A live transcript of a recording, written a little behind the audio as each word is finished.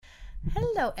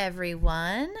Hello,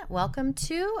 everyone. Welcome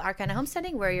to Arcana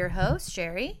Homesteading. We're your hosts,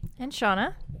 Sherry and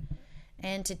Shauna.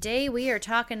 And today we are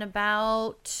talking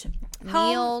about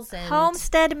meals and...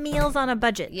 Homestead meals on a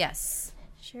budget. Yes.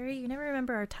 Sherry, you never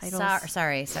remember our titles.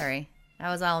 Sorry. That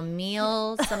was all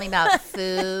meals, something about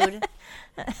food.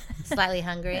 Slightly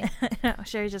hungry. No,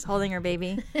 Sherry's just holding her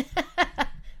baby.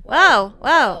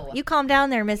 Whoa. You calm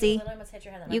down there, Missy.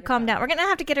 You calm down. We're going to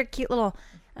have to get her cute little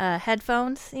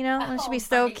headphones, you know? It should be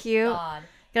so cute. God.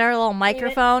 Get our little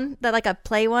microphone, that like a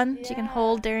play one she can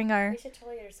hold during our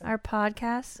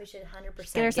podcast. We should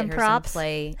 100% get her some props.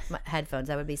 Play headphones.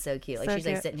 That would be so cute. Like so she's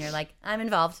cute. Like sitting here like, I'm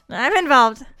involved.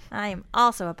 I am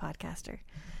also a podcaster.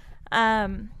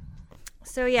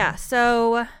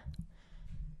 So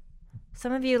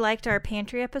some of you liked our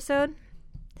pantry episode.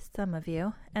 Some of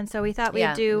you. And so we thought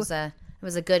we'd do... It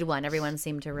was a good one. Everyone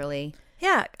seemed to really...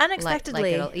 Yeah,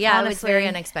 unexpectedly. Honestly. It was very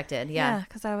unexpected. Yeah,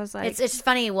 because I was like... It's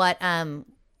funny when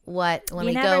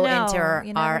we go into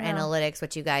our analytics,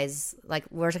 what you guys, like,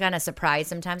 we're kind of surprised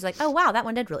sometimes, like, oh, wow, that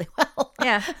one did really well.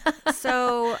 Yeah.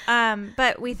 So,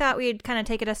 but we thought we'd kind of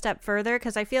take it a step further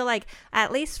because I feel like,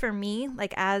 at least for me,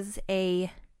 like, as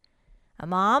a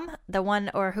mom, the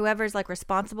one or whoever's like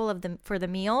responsible for the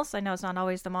meals. I know it's not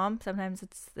always the mom. Sometimes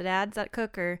it's the dads that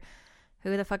cook or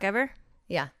who the fuck ever.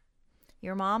 Yeah.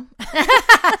 Your mom.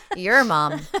 Your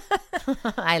mom.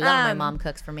 I love my mom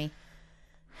cooks for me.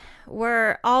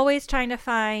 We're always trying to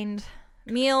find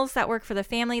meals that work for the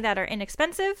family, that are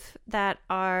inexpensive, that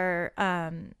are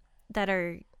not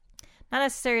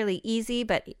necessarily easy,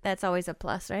 but that's always a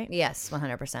plus, right? Yes,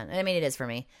 100%. I mean, it is for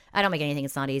me. I don't make anything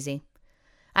that's not easy.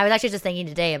 I was actually just thinking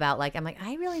today about I'm like,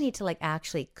 I really need to like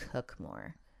actually cook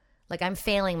more. Like I'm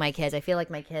failing my kids. I feel like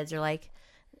my kids are like,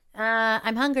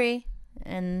 I'm hungry.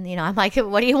 And, you know, I'm like,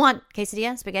 what do you want?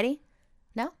 Quesadilla? Spaghetti?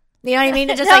 No? You know what I mean?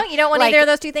 Just no, you don't want either of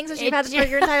those two things that you've had for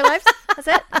your entire life? That's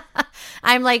it?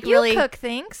 I'm like you really... cook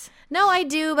things. No, I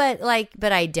do, but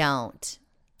I don't.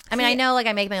 I mean, I know like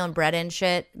I make my own bread and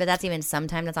shit, but that's even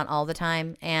sometimes. That's not all the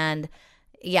time. And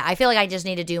yeah, I feel like I just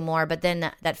need to do more, but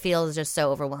then that feels just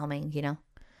so overwhelming, you know?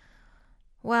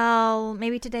 Well,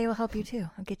 maybe today will help you too.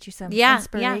 I'll get you some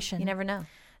inspiration. Yeah, you never know.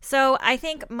 So I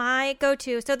think my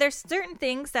go-to, so there's certain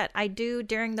things that I do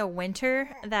during the winter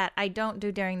that I don't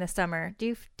do during the summer.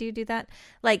 Do you do that?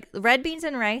 Like red beans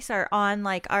and rice are on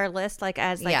like our list, like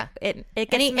as like it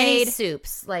gets made. Any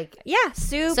soups, like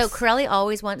soups. So Corelli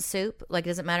always wants soup. Like it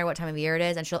doesn't matter what time of year it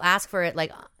is, and she'll ask for it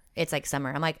like it's like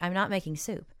summer. I'm like, I'm not making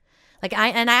soup. Like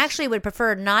I actually would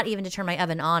prefer not even to turn my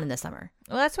oven on in the summer.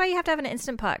 Well, that's why you have to have an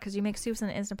Instant Pot because you make soups in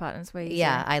an Instant Pot and it's way easier.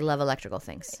 Yeah, I love electrical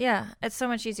things. Yeah, it's so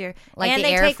much easier. Like and the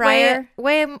they air take fryer,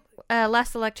 way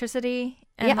less electricity.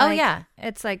 And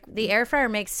it's like the air fryer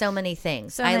makes so many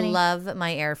things. I love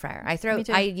my air fryer.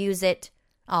 I use it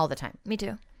all the time. Me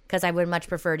too. Because I would much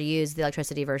prefer to use the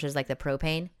electricity versus like the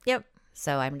propane. Yep.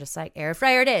 So I'm just like air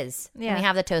fryer it is. Yeah. And we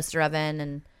have the toaster oven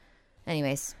and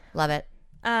anyways, love it.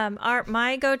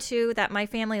 My go-to that my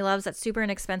family loves that's super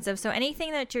inexpensive. So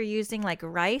anything that you're using like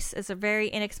rice is a very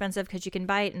inexpensive because you can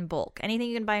buy it in bulk. Anything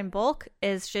you can buy in bulk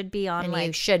should be on and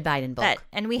you should buy it in bulk.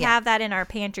 And we have that in our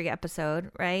pantry episode,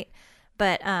 right?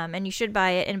 But and you should buy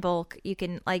it in bulk. You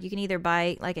can either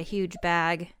buy like a huge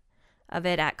bag of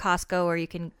it at Costco or you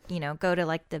can, go to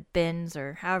like the bins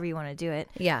or however you want to do it.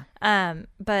 Yeah.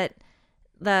 But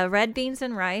the red beans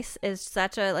and rice is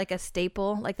such a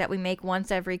staple like that we make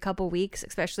once every couple weeks,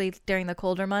 especially during the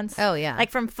colder months. Oh yeah, like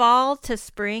from fall to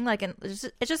spring. Like it's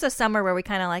just a summer where we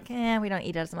kind of like we don't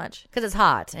eat as much because it's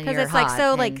hot and because it's hot like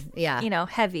so and,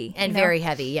 heavy and very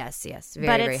heavy. Yes, very,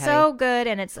 but very it's heavy. So good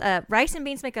and it's rice and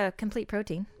beans make a complete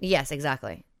protein. Yes,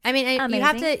 exactly. I mean,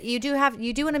 you do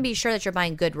want to be sure that you're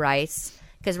buying good rice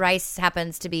because rice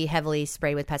happens to be heavily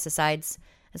sprayed with pesticides.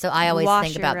 And so I always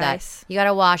think about that. You got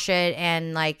to wash it.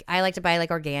 And like, I like to buy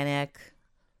like organic.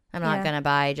 I'm not going to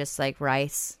buy just like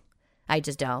rice. I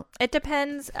just don't. It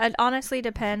depends. It honestly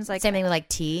depends. Like same thing with like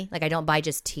tea. Like I don't buy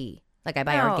just tea. Like I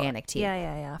buy organic tea.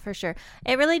 Yeah, for sure.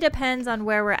 It really depends on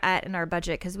where we're at in our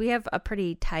budget because we have a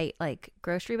pretty tight like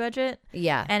grocery budget.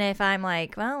 Yeah. And if I'm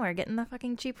like, well, we're getting the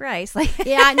fucking cheap rice, like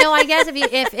yeah, no, I guess if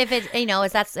it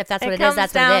if that's what it is,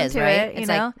 that's what it is, right? It's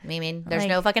like I mean, there's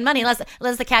no fucking money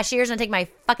unless the cashier's gonna take my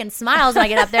fucking smiles when I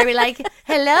get up there and be like,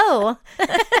 hello,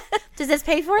 does this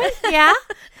pay for it? Yeah,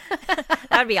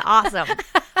 that'd be awesome.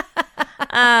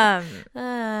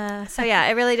 So yeah,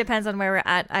 it really depends on where we're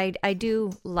at. I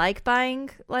do like buying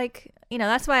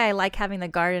that's why I like having the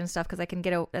garden stuff because I can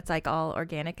that's like all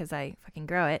organic because I fucking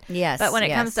grow it. Yes. But when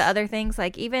it comes to other things,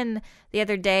 like even the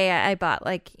other day I bought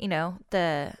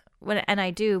the and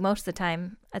I do most of the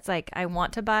time, it's like I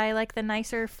want to buy like the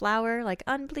nicer flour, like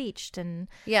unbleached and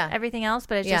everything else,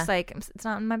 but it's just like it's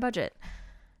not in my budget.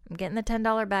 I'm getting the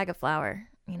 $10 bag of flour.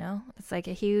 You know, it's like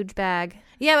a huge bag.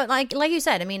 Yeah, but like you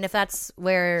said, I mean, if that's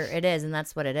where it is, and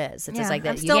that's what it is, it's just like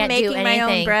that. I'm still making my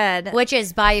own bread, which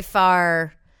is by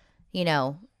far, you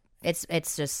know, it's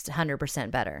just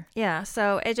 100% better. Yeah.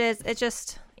 So it's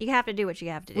just you have to do what you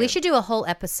have to do. We should do a whole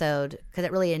episode because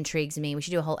it really intrigues me. We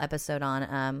should do a whole episode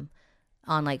on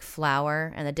like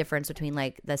flour and the difference between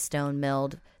like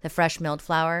the the fresh milled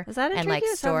flour. Is that and like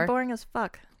store? Sounds boring as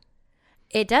fuck.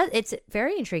 It does. It's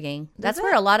very intriguing. That's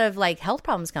where a lot of like health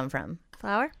problems come from.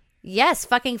 Flour? Yes,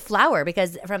 fucking flour,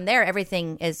 because from there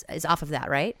everything is off of that,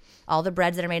 right? All the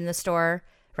breads that are made in the store,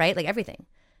 right? Like everything.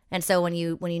 And so when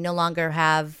you no longer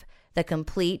have the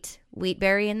complete wheat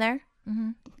berry in there,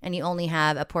 and you only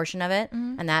have a portion of it,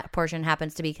 and that portion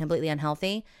happens to be completely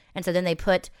unhealthy, and so then they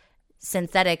put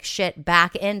synthetic shit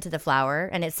back into the flour,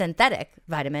 and it's synthetic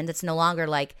vitamins. It's no longer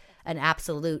like an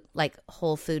absolute like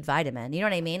whole food vitamin. You know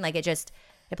what I mean? Like it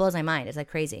blows my mind. It's like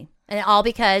crazy, and all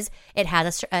because it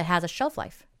has a shelf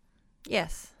life.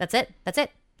 Yes, that's it.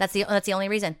 That's the only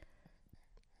reason.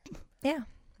 Yeah,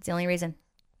 it's the only reason.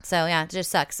 So yeah, it just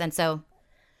sucks. And so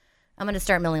I'm gonna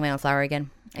start milling my own flour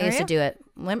again. I used to do it.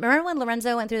 Remember when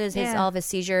Lorenzo went through all of his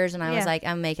seizures, and I was like,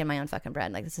 I'm making my own fucking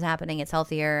bread. Like this is happening. It's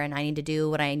healthier, and I need to do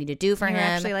what I need to do for him.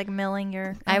 Actually, like milling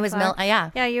your. I was yeah.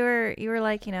 Yeah, you were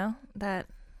like, you know, that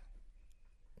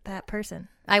person.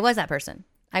 I was that person.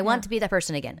 I want to be that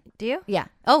person again. Do you? Yeah.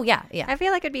 Oh yeah, yeah. I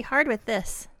feel like it'd be hard with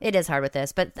this. It is hard with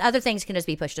this, but other things can just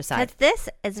be pushed aside. Because this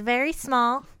is very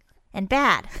small and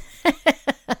bad.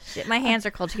 Shit, my hands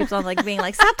are cold. She keeps on like being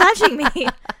like, stop touching me.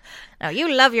 No,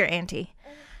 you love your auntie.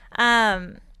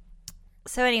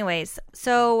 So anyways,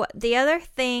 so the other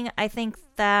thing I think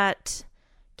that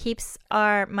keeps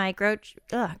my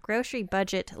grocery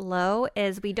budget low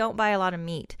is we don't buy a lot of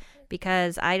meat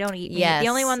because I don't eat meat. Yes, the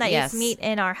only one that eats meat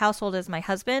in our household is my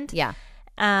husband. Yeah.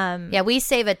 Yeah, we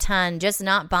save a ton just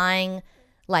not buying,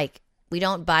 like, we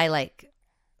don't buy, like,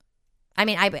 I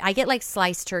mean, I get, like,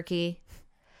 sliced turkey.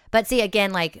 But see,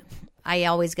 again, like, I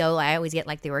always get,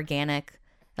 like, the organic.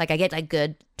 Like, I get, like,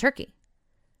 good turkey.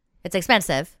 It's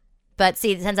expensive. But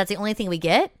see, since that's the only thing we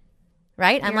get,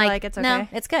 right? I'm like, it's okay. No,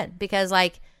 it's good. Because,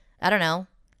 like, I don't know.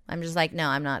 I'm just like, no,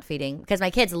 I'm not feeding. Because my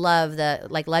kids love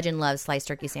Legend loves sliced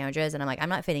turkey sandwiches. And I'm like, I'm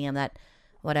not feeding them that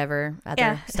whatever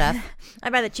other stuff. I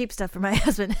buy the cheap stuff for my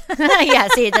husband. Yeah,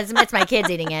 see, it's my kids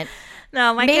eating it.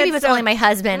 No, my maybe kids if it's only my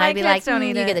husband, I'd be like,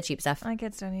 you get the cheap stuff. My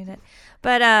kids don't eat it.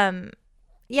 But,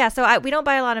 yeah, so we don't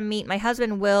buy a lot of meat. My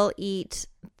husband will eat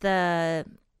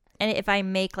and if I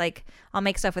make I'll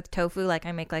make stuff with tofu, like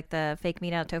I make like the fake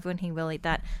meat out of tofu, and he will eat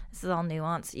that. This is all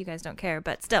nuance. You guys don't care,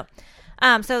 but still.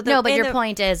 But your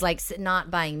point is like not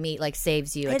buying meat like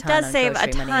saves you. It does save a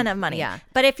ton of money. Yeah,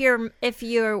 but if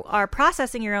you are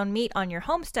processing your own meat on your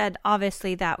homestead,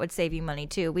 obviously that would save you money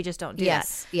too. We just don't do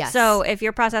that. Yes. So if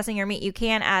you're processing your meat, you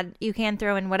can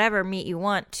throw in whatever meat you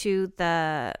want to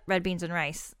the red beans and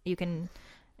rice. You can,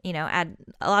 add.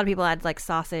 A lot of people add like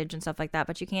sausage and stuff like that,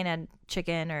 but you can't add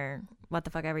chicken or what the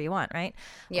fuck ever you want, right?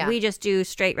 Yeah. We just do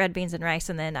straight red beans and rice,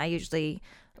 and then I usually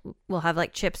we'll have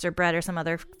like chips or bread or some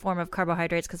other form of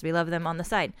carbohydrates because we love them on the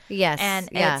side. Yes. And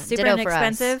yeah. it's super Ditto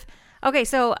inexpensive. Okay,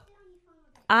 so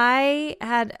I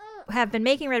have been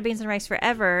making red beans and rice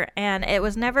forever, and it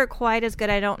was never quite as good.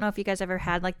 I don't know if you guys ever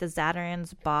had like the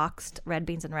Zatarain's boxed red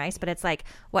beans and rice, but it's like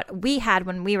what we had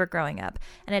when we were growing up,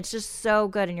 and it's just so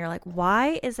good. And you're like,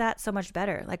 why is that so much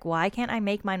better? Like, why can't I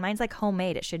make mine? Mine's like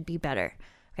homemade. It should be better.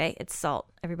 Okay, it's salt.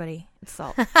 Everybody, it's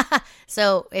salt.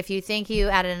 So if you think you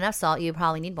added enough salt, you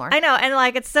probably need more. I know, and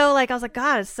like it's so like I was like,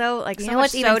 God, it's so like so much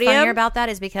what's sodium. even funnier about that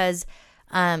is because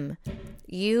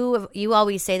you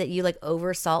always say that you like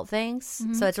over salt things.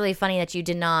 Mm-hmm. So it's really funny that you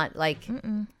did not like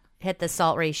hit the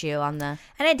salt ratio on the.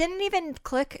 And it didn't even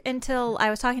click until I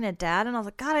was talking to Dad, and I was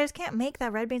like, God, I just can't make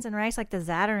that red beans and rice like the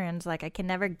Zatarain's. Like I can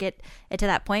never get it to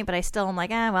that point, but I still am like,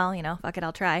 well, fuck it,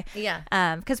 I'll try.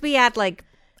 Yeah. Because we add like.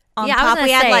 On top,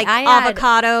 we had like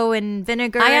avocado and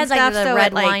vinegar. I had and stuff, like the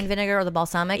red wine vinegar or the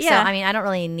balsamic. Yeah. So I mean, I don't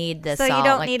really need this. So salt. You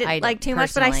don't need it like too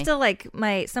much, but I still like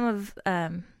some of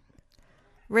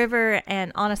River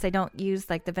and Honest. They don't use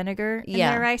like the vinegar in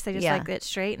their rice. They just like it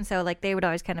straight, and so like they would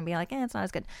always kind of be like, it's not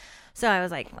as good. So I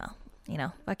was like, well,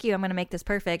 fuck you. I'm gonna make this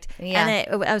perfect. Yeah.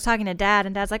 And I was talking to Dad,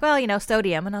 and Dad's like, well,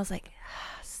 sodium, and I was like.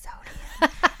 Sodium.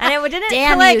 And it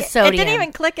didn't click. It didn't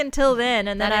even click until then,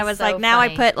 and then I was like, now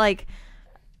I put like.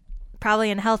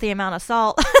 Probably a healthy amount of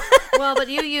salt. Well, but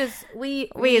you use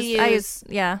I use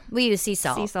we use sea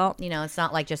salt. Sea salt. You know, it's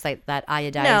not like just like that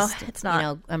iodized. No, it's not. You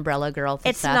know, umbrella girl.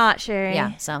 It's stuff. not, Sherry.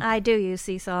 Yeah, so I do use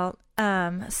sea salt. So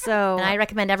and I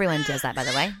recommend everyone does that. By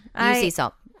the way, use sea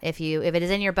salt. If it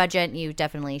is in your budget, you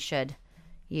definitely should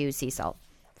use sea salt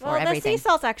for everything. The sea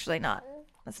salt's actually not.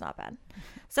 That's not bad.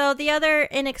 So the other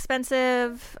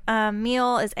inexpensive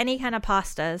meal is any kind of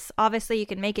pastas. Obviously, you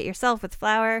can make it yourself with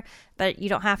flour, but you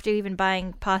don't have to. Even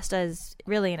buying pasta is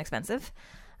really inexpensive.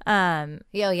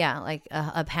 Yeah, like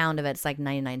a pound of it's like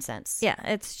 99 cents. Yeah,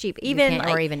 it's cheap. Even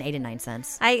or even 89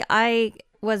 cents. I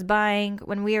was buying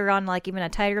when we were on like even a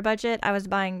tighter budget. I was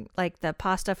buying like the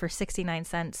pasta for 69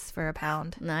 cents for a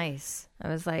pound. Nice. I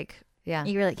was like, yeah,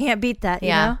 you really can't beat that.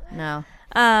 Yeah, you know? No.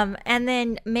 And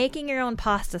then making your own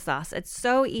pasta sauce. It's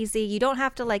so easy. You don't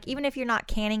have to like, even if you're not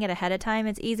canning it ahead of time,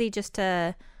 it's easy just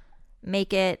to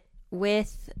make it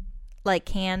with like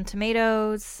canned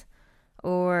tomatoes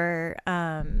or,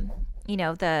 you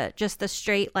know, the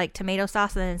straight like tomato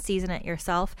sauce and then season it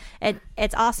yourself.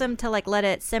 It's awesome to like let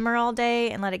it simmer all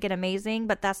day and let it get amazing,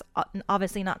 but that's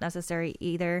obviously not necessary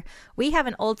either. We have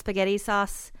an old spaghetti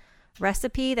sauce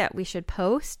recipe that we should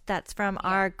post. That's from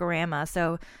our grandma.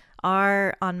 So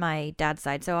on my dad's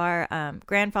side. So our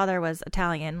grandfather was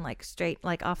Italian, like straight,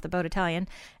 like off the boat Italian.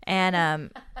 And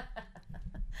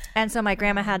so my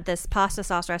grandma had this pasta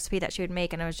sauce recipe that she would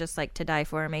make, and it was just like to die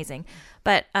for, amazing.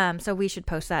 But so we should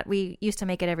post that. We used to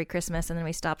make it every Christmas, and then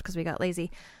we stopped because we got lazy.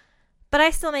 But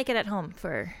I still make it at home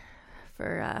for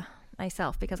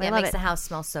myself because I love it. It makes the house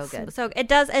smell so good. So it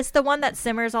does. It's the one that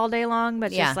simmers all day long,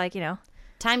 but just like, you know.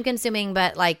 Time consuming,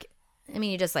 but like, I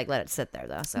mean, you just like let it sit there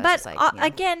though. So but it's just like,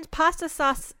 again, pasta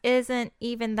sauce isn't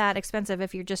even that expensive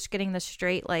if you're just getting the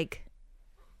straight like,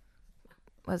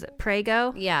 was it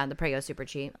Prego? Yeah, the Prego super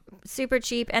cheap. Super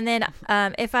cheap. And then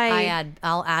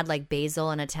I'll add like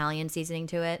basil and Italian seasoning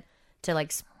to it to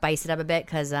like spice it up a bit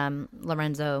because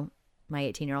Lorenzo, my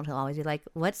 18-year-old, he'll always be like,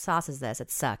 "What sauce is this? It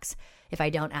sucks if I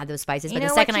don't add those spices." But the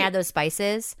second I add those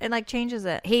spices, it like changes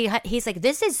it. He's like,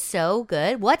 "This is so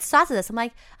good. What sauce is this?" I'm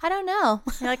like, "I don't know."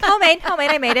 You're like, homemade.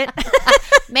 I made it.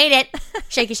 Made it.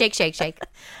 Shaky, shake, shake, shake.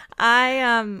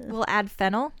 I will add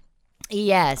fennel.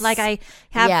 Yes. Like I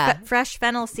have fresh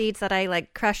fennel seeds that I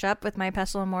like crush up with my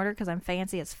pestle and mortar because I'm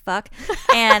fancy as fuck.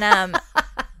 And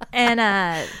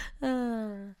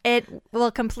it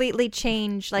will completely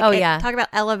change. Like, talk about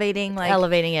elevating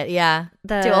it, yeah,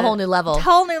 to a whole new level. To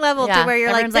where you're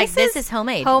everyone's like, this is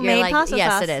homemade. Homemade like, pasta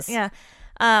yes, sauce. It is.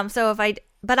 Yeah. So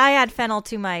but I add fennel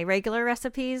to my regular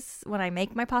recipes when I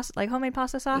make my pasta, like homemade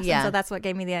pasta sauce. Yeah. And so that's what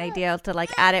gave me the idea to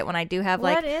like add it when I do have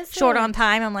like short on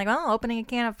time. I'm like, opening a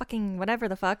can of fucking whatever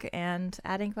the fuck and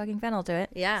adding fucking fennel to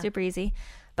it. Yeah. Super easy,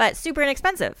 but super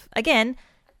inexpensive. Again,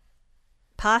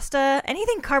 pasta,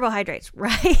 anything carbohydrates,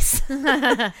 rice.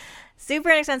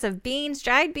 Super inexpensive. Beans,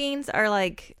 dried beans are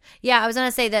like... Yeah, I was going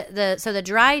to say that the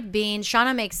dried beans,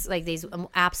 Shauna makes like these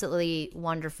absolutely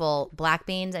wonderful black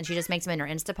beans, and she just makes them in her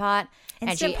Instapot.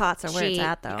 Instant pots are where it's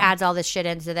at, though. Adds all this shit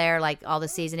into there, like all the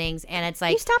seasonings, and it's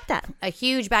like... You stop that. A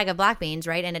huge bag of black beans,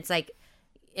 right? And it's like,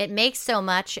 it makes so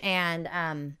much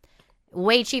and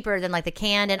way cheaper than like the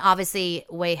canned, and obviously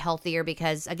way healthier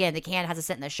because, again, the canned has to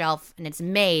sit in the shelf, and it's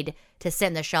made to sit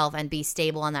in the shelf and be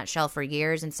stable on that shelf for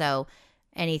years, and so...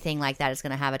 anything like that is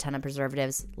going to have a ton of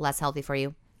preservatives, less healthy for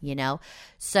you, you know?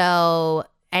 So,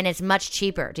 and it's much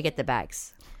cheaper to get the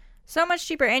bags. So much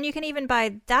cheaper. And you can even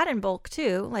buy that in bulk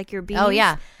too, like your beans. Oh,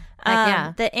 yeah.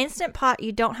 The Instant Pot,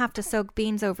 you don't have to soak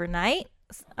beans overnight.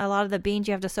 A lot of the beans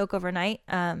you have to soak overnight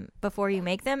before you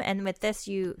make them. And with this,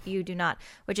 you do not,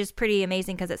 which is pretty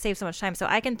amazing because it saves so much time. So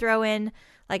I can throw in,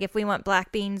 like if we want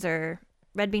black beans or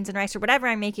red beans and rice or whatever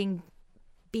I'm making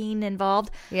bean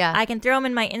involved, I can throw them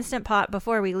in my Instant Pot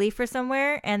before we leave for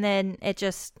somewhere, and then it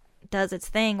just does its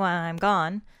thing while I'm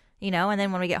gone, you know, and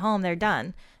then when we get home they're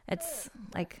done. It's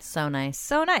like so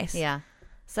nice. Yeah.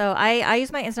 So I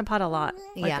use my Instant Pot a lot,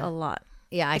 a lot.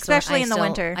 Yeah, especially in the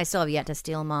winter. I still have yet to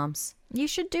steal Mom's. You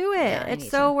should do it. Yeah, it's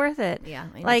so worth it. Yeah,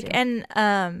 like and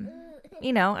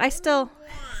you know, I still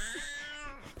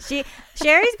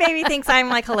Sherry's baby thinks I'm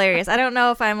like hilarious. I don't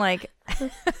know if I'm like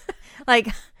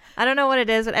I don't know what it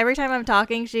is, but every time I'm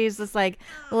talking, she's just like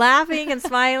laughing and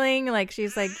smiling. Like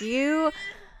she's like, you,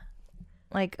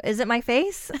 like, is it my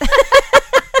face?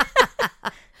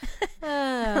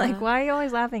 Like, why are you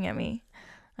always laughing at me?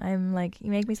 I'm like,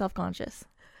 you make me self-conscious.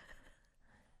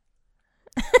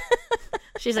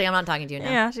 She's like, I'm not talking to you now.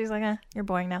 Yeah, she's like, you're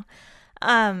boring now.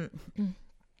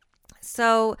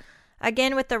 So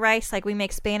again, with the rice, like we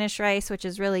make Spanish rice, which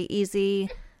is really easy.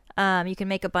 You can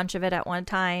make a bunch of it at one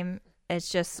time. It's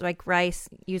just like rice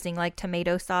using like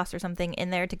tomato sauce or something in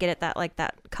there to get it that like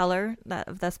that color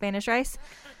of the Spanish rice.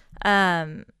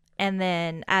 And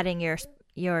then adding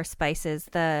your spices,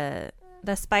 the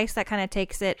spice that kind of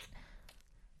takes it.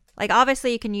 Like,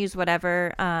 obviously, you can use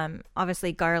whatever,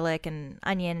 obviously, garlic and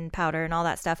onion powder and all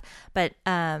that stuff. But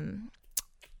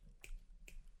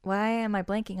why am I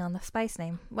blanking on the spice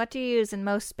name? What do you use in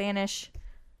most Spanish,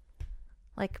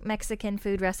 like, Mexican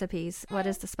food recipes? What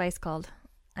is the spice called?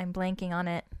 I'm blanking on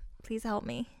it. Please help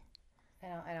me.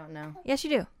 I don't know. Yes, you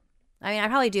do. I mean, I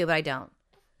probably do, but I don't.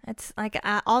 It's like,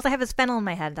 all I have is fennel in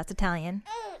my head. That's Italian.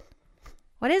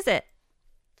 What is it?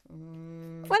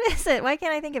 What is it? Why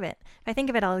can't I think of it? If I think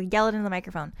of it, I'll yell it into the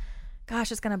microphone.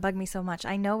 Gosh, it's going to bug me so much.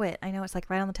 I know it. I know it's like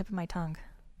right on the tip of my tongue.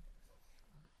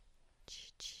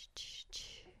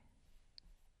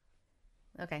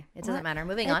 Okay, it doesn't matter.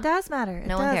 Moving on. It does matter.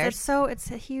 No one cares. It's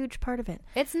a huge part of it.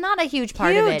 It's not a huge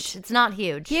part of it. It's not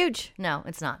huge. Huge. No,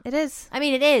 it's not. It is. I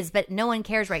mean, it is, but no one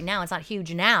cares right now. It's not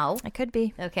huge now. It could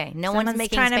be. Okay, no one's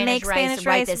making trying to Spanish make rice Spanish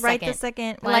right rice this the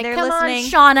second. While Like, they're come listening.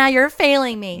 on, Shauna, you're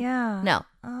failing me. Yeah. No.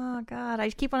 Oh God,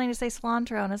 I keep wanting to say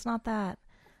cilantro, and it's not that.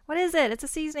 What is it? It's a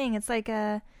seasoning. It's like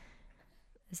a.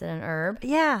 Is it an herb?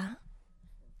 Yeah.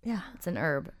 Yeah. It's an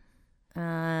herb.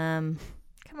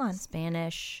 Come on.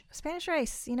 Spanish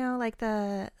rice, like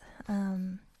the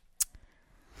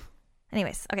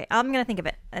anyways, okay, I'm gonna think of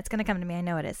it. It's gonna come to me. I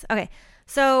know it is. Okay,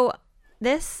 so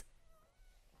this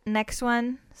next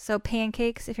one, so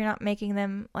pancakes, if you're not making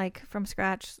them like from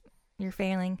scratch, you're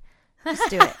failing. Just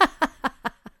do it.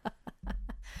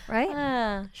 Right?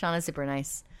 Shauna's super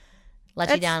nice. Let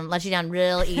you down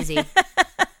real easy.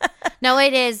 No,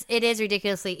 it is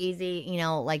ridiculously easy,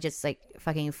 like just like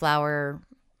fucking flour,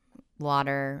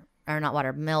 water, or not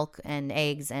water, milk and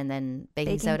eggs, and then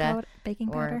baking soda, baking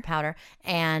powder,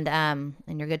 and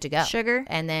you're good to go. Sugar,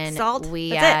 and then salt.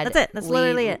 That's it. That's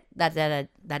literally it. That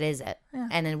is it. Yeah.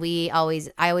 And then I always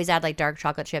add like dark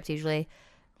chocolate chips. Usually,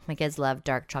 my kids love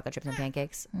dark chocolate chips and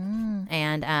pancakes.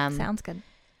 And sounds good.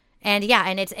 And yeah,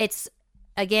 and it's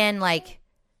again like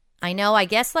I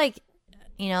guess like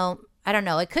I don't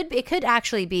know. It could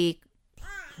actually be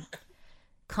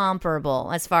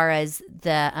comparable as far as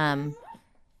the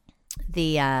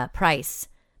price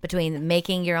between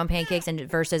making your own pancakes and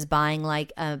versus buying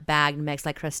like a bagged mix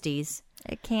like Krusteaz.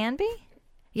 It can be.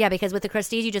 Yeah, because with the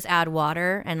Krusteaz you just add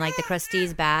water, and like the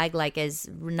Krusteaz bag like is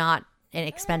not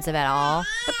inexpensive at all.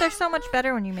 But they're so much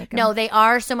better when you make them. No, they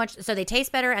are so much. So they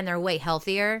taste better and they're way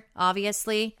healthier.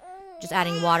 Obviously, just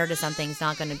adding water to something is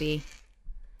not going to be.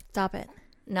 Stop it.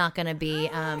 Not going to be,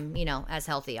 as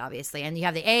healthy, obviously. And you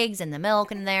have the eggs and the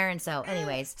milk in there. And so,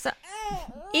 anyways. So,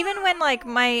 even when, like,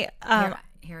 my...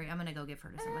 Here, I'm going to go give her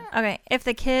to someone. Okay, if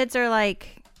the kids are,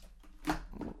 like,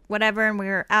 whatever, and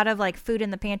we're out of, like, food in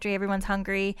the pantry, everyone's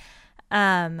hungry,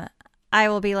 I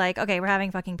will be like, okay, we're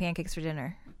having fucking pancakes for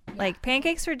dinner. Yeah. Like,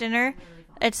 pancakes for dinner,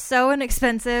 it's so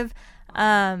inexpensive.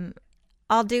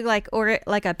 I'll do, like, order,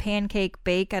 like, a pancake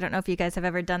bake. I don't know if you guys have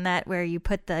ever done that, where you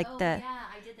put the... yeah.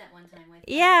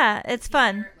 Yeah, it's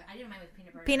fun. I did mine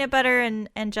with peanut butter and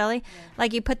jelly. Yeah.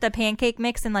 Like you put the pancake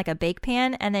mix in like a bake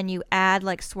pan, and then you add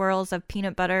like swirls of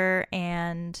peanut butter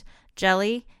and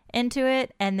jelly into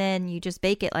it, and then you just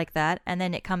bake it like that, and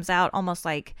then it comes out almost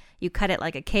like you cut it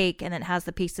like a cake, and then it has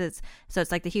the pieces. So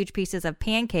it's like the huge pieces of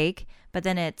pancake, but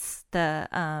then it's the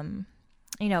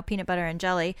peanut butter and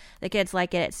jelly. The kids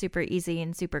like it. It's super easy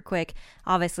and super quick.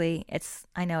 Obviously,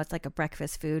 I know it's like a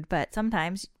breakfast food, but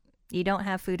sometimes you don't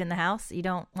have food in the house. You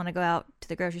don't want to go out to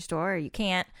the grocery store, or you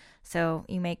can't. So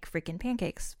you make freaking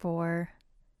pancakes for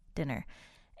dinner.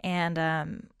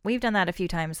 And we've done that a few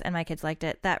times, and my kids liked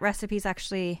it. That recipe's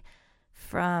actually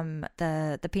from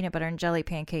the peanut butter and jelly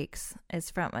pancakes.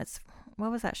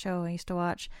 What was that show I used to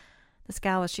watch? This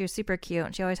gal she was super cute,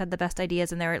 and she always had the best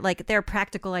ideas, and they're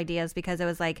practical ideas because it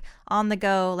was like on the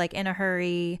go, like in a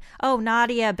hurry. Oh,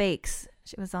 Nadia Bakes.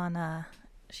 She was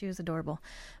adorable.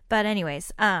 But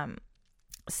anyways,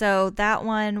 so that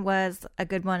one was a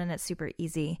good one, and it's super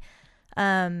easy.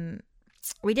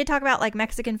 We did talk about like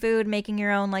Mexican food, making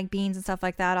your own like beans and stuff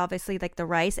like that. Obviously, like the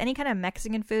rice, any kind of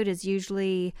Mexican food is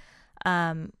usually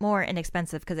more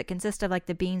inexpensive because it consists of like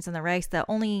the beans and the rice. The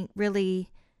only really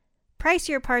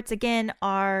pricier parts again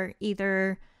are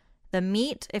either the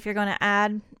meat, if you're going to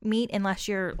add meat, unless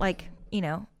you're like,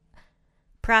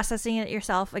 processing it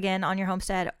yourself again on your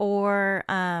homestead, or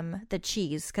the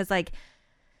cheese, because like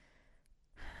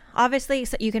obviously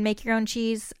so you can make your own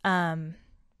cheese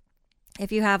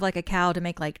if you have like a cow to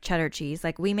make like cheddar cheese.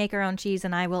 Like we make our own cheese,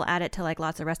 and I will add it to like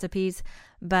lots of recipes,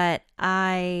 but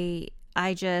we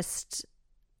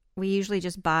usually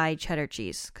just buy cheddar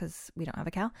cheese because we don't have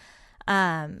a cow.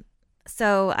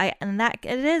 that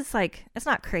it is like, it's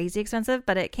not crazy expensive,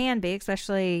 but it can be,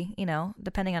 especially,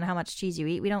 depending on how much cheese you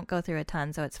eat. We don't go through a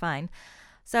ton, so it's fine.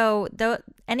 So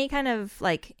any kind of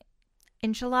like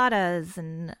enchiladas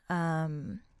and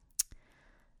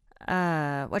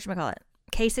whatchamacallit,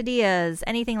 quesadillas,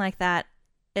 anything like that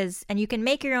and you can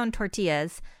make your own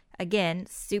tortillas. Again,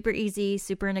 super easy,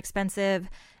 super inexpensive.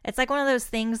 It's like one of those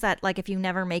things that, like, if you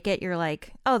never make it, you're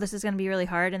like, oh, this is going to be really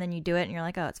hard. And then you do it and you're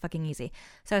like, oh, it's fucking easy.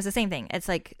 So it's the same thing. It's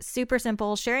like super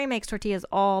simple. Sherry makes tortillas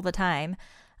all the time.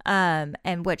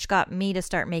 And which got me to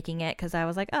start making it, because I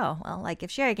was like, oh, well, like if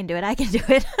Sherry can do it, I can do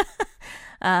it.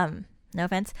 No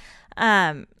offense.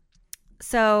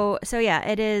 So yeah,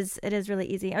 it is really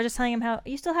easy. I was just telling him how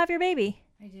you still have your baby.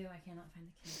 I do. I cannot find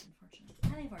the keys,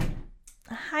 unfortunately.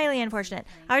 Highly unfortunate.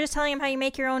 I was just telling him how you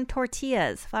make your own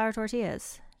tortillas, flour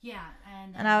tortillas. Yeah.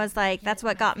 And I was like, that's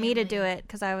what got me to do it,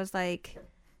 because I was like,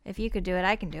 if you could do it,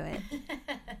 I can do it.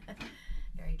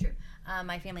 Very true.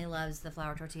 My family loves the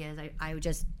flour tortillas. I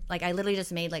literally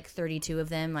just made like 32 of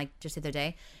them, like just the other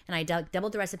day. And I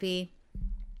doubled the recipe.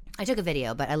 I took a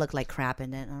video, but I looked like crap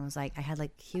in it. And I was like, I had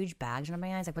like huge bags under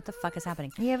my eyes. Like, what the fuck is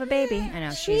happening? You have a baby. I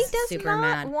know. She She's does super not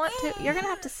mad. want to. You're going to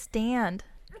have to stand.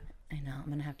 I know. I'm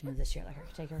going to have to move this chair. Like,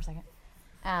 take her a second.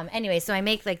 Anyway, so I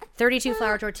make like 32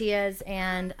 flour tortillas,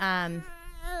 and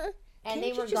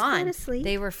they were gone.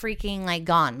 They were freaking like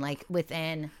gone. Like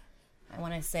within, I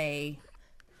want to say,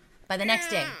 by the next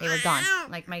day, they were gone.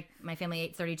 Like my family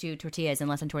ate 32 tortillas in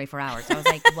less than 24 hours. I was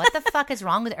like, what the fuck is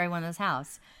wrong with everyone in this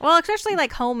house? Well, especially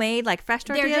like homemade, like fresh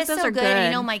tortillas. They're just those so are good.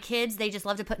 And my kids, they just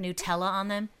love to put Nutella on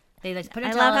them. They like put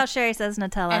Nutella. I love how Sherry says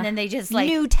Nutella. And then they just like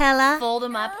Nutella, fold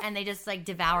them up, and they just like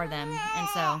devour them. And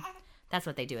so that's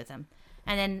what they do with them.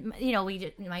 And then, we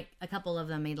did, a couple of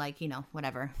them made like,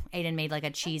 whatever. Aiden made like a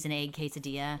cheese and egg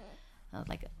quesadilla.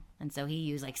 And so he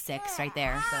used like 6 right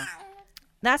there. So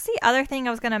that's the other thing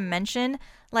I was going to mention,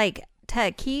 like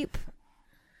to keep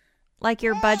like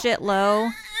your budget low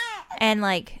and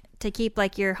like to keep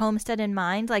like your homestead in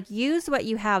mind, like use what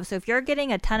you have. So if you're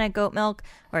getting a ton of goat milk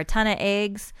or a ton of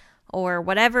eggs or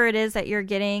whatever it is that you're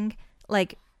getting,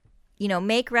 like,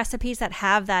 make recipes that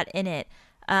have that in it.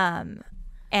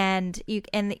 And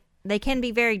they can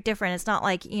be very different. It's not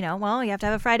like, you have to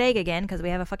have a fried egg again because we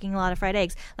have a fucking lot of fried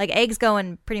eggs. Like eggs go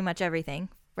in pretty much everything,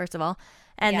 first of all.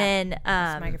 And then this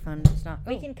microphone is not.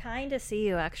 We can kind of see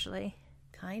you actually.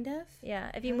 Kind of?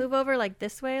 Yeah. If you move over like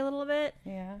this way a little bit.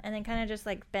 Yeah. And then kind of just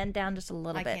like bend down just a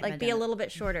little bit. Like be a little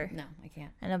bit shorter. No, I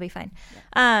can't. And it'll be fine.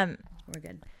 Yeah. We're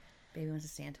good. Baby wants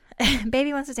to stand.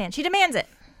 Baby wants to stand. She demands it.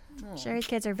 Oh. Sherry's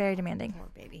kids are very demanding. Poor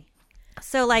baby.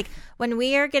 So like when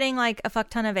we are getting like a fuck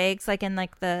ton of eggs, like in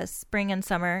like the spring and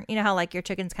summer, you know how like your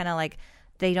chickens kind of like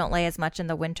they don't lay as much in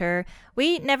the winter.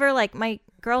 We never like, my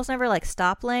girls never like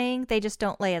stop laying. They just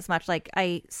don't lay as much. Like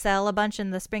I sell a bunch in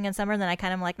the spring and summer, and then I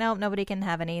kind of like, no, nobody can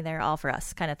have any. They're all for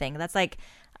us kind of thing. That's like,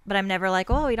 but I'm never like,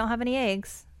 oh, we don't have any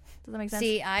eggs. Does that make sense?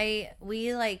 See,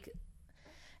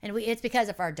 it's because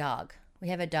of our dog. We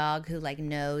have a dog who like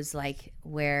knows like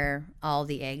where all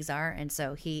the eggs are. And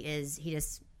so he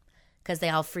just, because they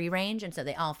all free range. And so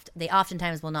they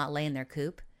oftentimes will not lay in their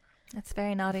coop. That's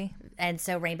very naughty. And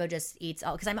so Rainbow just eats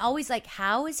all, because I'm always like,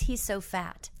 how is he so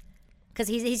fat? Because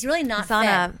he's really not fat. He's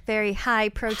on a very high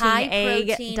protein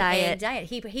egg diet.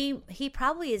 He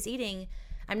probably is eating,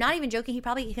 I'm not even joking, he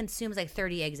probably consumes like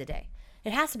 30 eggs a day.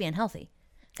 It has to be unhealthy.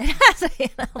 It has to be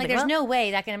unhealthy. Like there's no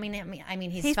way that can, I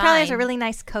mean he's fine. Probably has a really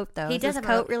nice coat though. He does have his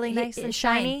coat really nice and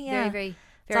shiny. Yeah. Very,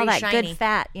 it's all that shiny. good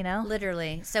fat,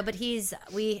 Literally. So, but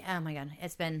oh my God,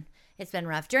 it's been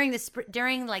rough.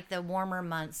 During like the warmer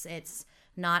months, it's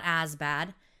not as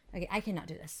bad. Okay, I cannot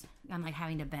do this. I'm like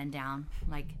having to bend down.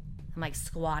 Like I'm like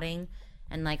squatting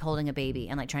and like holding a baby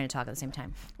and like trying to talk at the same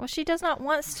time. Well, she does not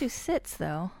want to sit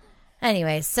though.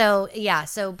 Anyway, but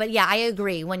I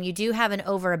agree. When you do have an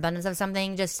overabundance of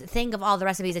something, just think of all the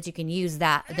recipes that you can use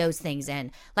those things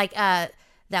in. Like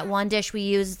that one dish we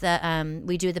use,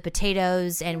 we do the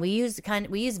potatoes, and we use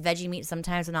veggie meat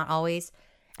sometimes, but not always.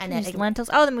 And then lentils.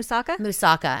 Oh, the moussaka.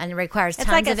 Moussaka, and it requires tons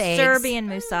of eggs. It's like a Serbian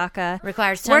moussaka.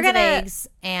 Requires tons of eggs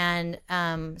and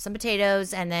some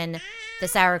potatoes, and then the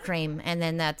sour cream, and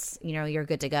then that's you're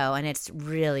good to go, and it's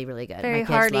really really good. Very My kids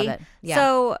hearty. love it. Yeah.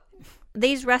 So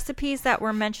these recipes that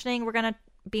we're mentioning, we're gonna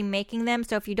be making them.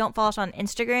 So if you don't follow us on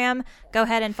Instagram, go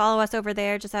ahead and follow us over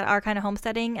there, just at Our Kind of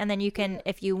Homesteading, and then you can,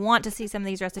 if you want to see some of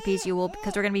these recipes, you will,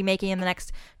 because we're gonna be making in the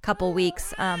next couple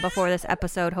weeks before this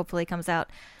episode hopefully comes out.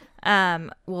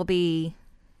 We'll be.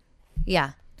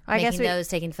 Yeah. I guess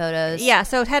taking photos. Yeah.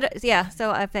 So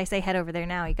So if I say head over there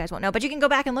now, you guys won't know. But you can go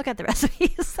back and look at the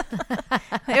recipes.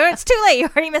 It's too late. You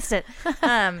already missed it.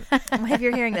 If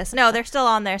you're hearing this, no, they're still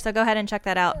on there. So go ahead and check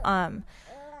that out.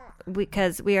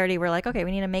 Because we already were like, okay,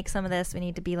 we need to make some of this. We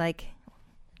need to be like,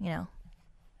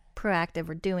 proactive.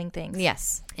 We're doing things.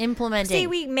 Yes. Implementing. See,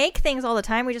 we make things all the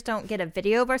time. We just don't get a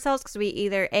video of ourselves because we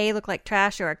either A, look like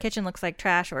trash, or our kitchen looks like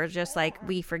trash, or just like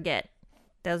we forget.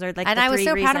 Those are like and the I was three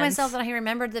so reasons. proud of myself that I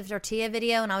remembered the tortilla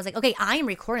video, and I was like, okay, I am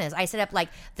recording this. I set up like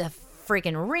the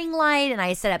freaking ring light, and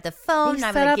I set up the phone. You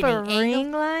and set I up was like a giving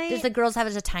ring light? Just the girls have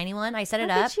a tiny one. I set it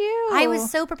Look up. at you. I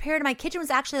was so prepared. My kitchen was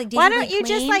actually like Why decently don't you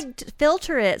just cleaned. like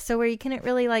filter it so where you couldn't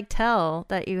really like tell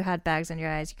that you had bags under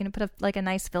your eyes? You can put a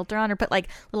nice filter on, or put like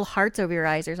little hearts over your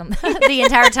eyes or something. the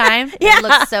entire time? Yeah. It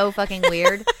looks so fucking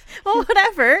weird. Well,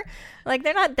 whatever. Like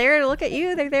they're not there to look at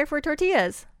you. They're there for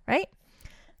tortillas, right?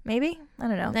 Maybe. I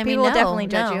don't know. I mean, People will no, definitely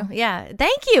judge no. you. Yeah.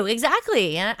 Thank you.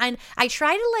 Exactly. And I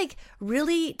try to like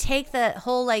really take the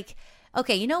whole like,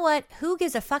 okay, you know what? Who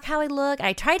gives a fuck how I look? And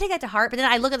I try to take that to heart, but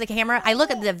then I look at the camera, I look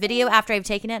at the video after I've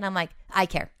taken it, and I'm like, I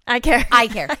care. I care. I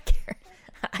care. I care.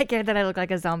 I care that I look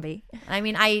like a zombie. I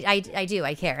mean, I do.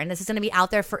 I care. And this is going to be out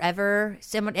there forever.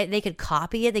 Someone, they could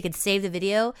copy it. They could save the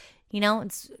video.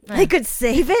 They could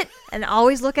save it and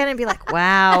always look at it and be like,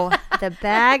 wow, the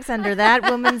bags under that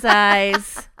woman's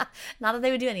eyes. Not that they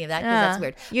would do any of that, because that's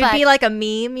weird. You'd be like a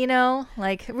meme,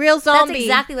 like real zombie. That's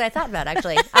exactly what I thought about,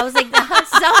 actually. I was like,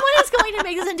 someone is going to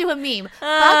make this into a meme. Fuck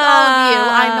all of you.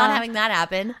 I'm not having that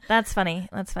happen. That's funny.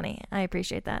 I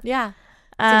appreciate that. Yeah.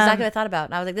 That's exactly what I thought about.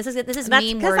 And I was like, this is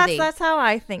meme worthy. That's how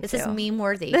I think This too. is meme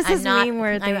worthy. This is meme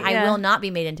worthy. I will not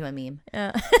be made into a meme.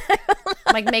 Yeah.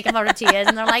 Like making fun of tortillas,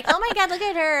 and they're like, oh my God, look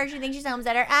at her. She thinks she's home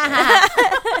better.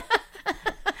 Ah.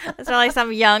 That's probably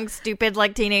some young, stupid,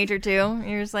 like teenager too.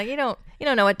 You're just like, you don't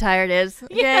know what tired is.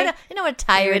 Okay? You know what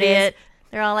tired is.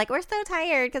 They're all like, we're so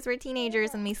tired because we're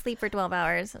teenagers and we sleep for 12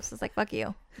 hours. It's just like, fuck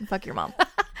you. And fuck your mom.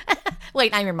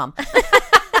 Wait, I'm your mom.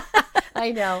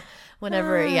 I know.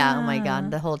 Whenever, oh my God,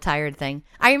 the whole tired thing.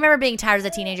 I remember being tired as a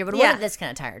teenager, but it wasn't this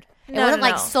kind of tired. It wasn't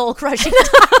like soul crushing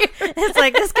tired. It's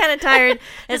like this kind of tired.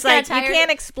 It's like tired. you can't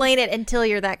explain it until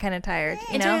you're that kind of tired.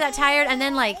 Until you're that tired, and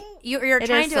then like you're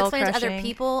trying to explain it to other soul-crushing.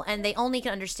 people, and they only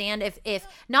can understand if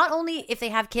not only if they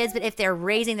have kids, but if they're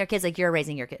raising their kids like you're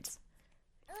raising your kids.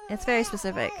 It's very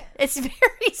specific. It's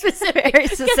very specific. Very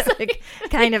specific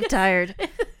kind of tired.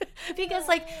 Because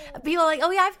like people are like, oh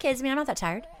yeah, I have kids. I mean, I'm not that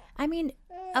tired. I mean,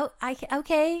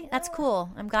 okay, that's cool.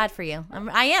 I'm glad for you.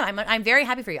 I'm very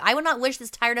happy for you. I would not wish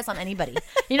this tiredness on anybody.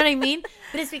 You know what I mean?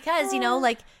 But it's because,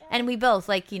 like, and we both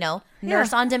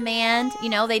nurse on demand.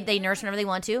 They nurse whenever they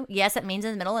want to. Yes, it means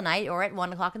in the middle of the night or at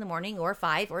 1 o'clock in the morning or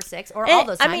 5 or 6 or all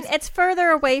those times. I mean, it's further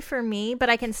away for me, but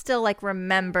I can still like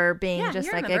remember being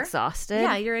just like exhausted.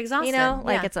 Yeah, you're exhausted.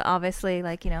 It's obviously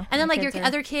like, And then like your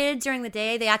other kids during the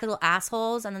day, they act like little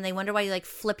assholes, and then they wonder why you like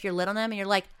flip your lid on them, and you're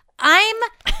like, I'm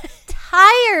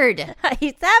tired.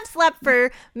 I have slept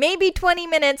for maybe 20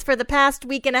 minutes for the past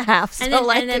week and a half. So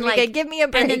give me a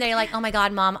break. And then they're like, oh my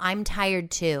God, Mom, I'm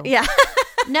tired too. Yeah.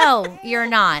 No, you're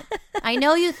not. I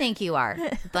know you think you are,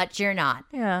 but you're not.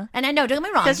 Yeah. And I know, don't get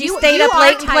me wrong. Because you stayed up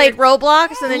late and played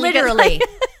Roblox, and then literally.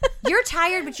 You're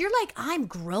tired, but you're like, I'm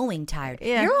growing tired.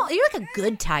 Yeah. You're like a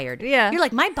good tired. Yeah. You're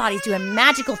like, my body's doing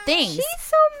magical things. She's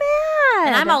so mad.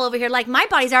 And I'm all over here like, my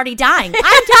body's already dying.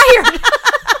 I'm tired.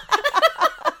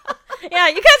 Yeah,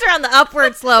 you guys are on the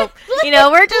upward slope.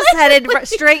 We're just headed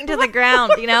straight into the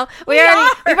ground. We've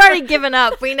already given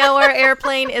up. We know our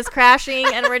airplane is crashing,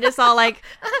 and we're just all like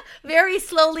very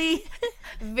slowly,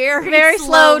 very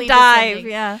slow dive.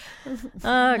 Descending. Yeah.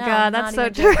 Oh God, that's so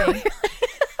true.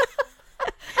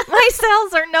 My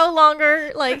cells are no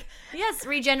longer like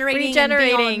regenerating and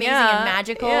being all amazing and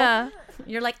magical. Yeah.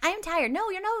 You're like, I'm tired. No,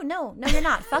 you're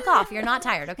not. Fuck off. You're not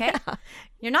tired. Okay. Yeah.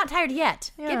 You're not tired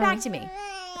yet. Yeah. Get back to me.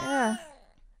 Yeah.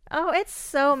 Oh, it's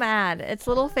so mad. Its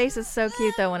little face is so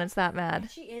cute though when it's that mad.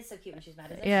 She is so cute when she's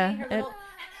mad. Yeah. And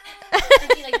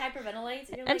she like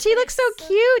hyperventilates. And she looks so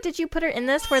cute. Did you put her in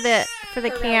this for the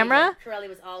camera? Corelli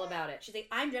was all about it. She's like,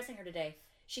 I'm dressing her today.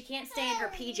 She can't stay in her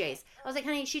PJs. I was like,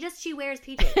 honey, she wears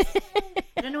PJs.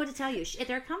 I don't know what to tell you.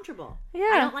 They're comfortable.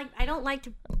 Yeah. I don't like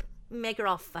to make her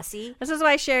all fussy. This is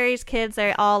why Sherry's kids,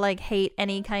 they all like hate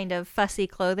any kind of fussy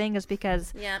clothing, is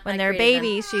because when they're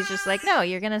babies, she's just like, no,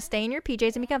 you're gonna stay in your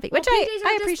PJs and be comfy. Which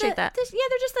I appreciate that.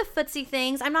 They're just the footsie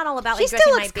things. I'm not all about she like still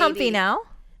dressing looks my baby. comfy now.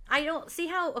 I don't see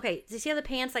how. Okay, do you see how the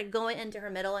pants like go into her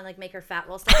middle and like make her fat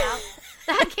roll stuff out?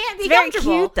 That can't be comfortable.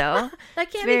 Very cute though.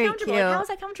 That can't be comfortable. Like, how is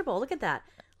that comfortable? Look at that.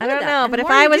 I don't know, but if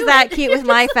I was that cute with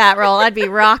my fat roll, I'd be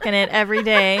rocking it every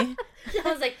day.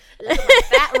 I was like,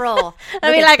 Fat roll.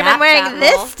 I mean, like, I'm wearing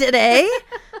this today.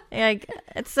 Like,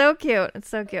 it's so cute. It's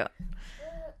so cute.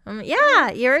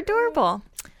 Yeah, you're adorable.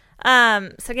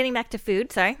 So getting back to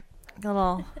food, sorry. A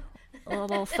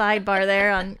little sidebar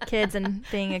there on kids and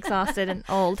being exhausted and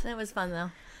old. That was fun,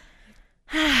 though.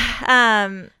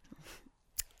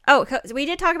 We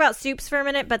did talk about soups for a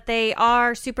minute, but they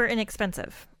are super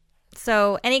inexpensive.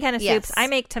 So any kind of soups. I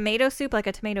make tomato soup, like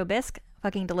a tomato bisque.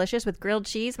 Fucking delicious with grilled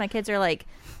cheese. My kids are like...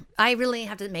 I really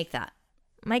have to make that.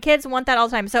 My kids want that all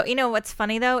the time. So, you know what's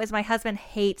funny, though, is my husband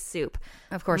hates soup.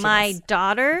 Of course my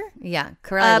daughter... Yeah,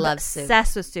 Corelli loves soup.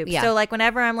 Obsessed with soup. Yeah. So, like,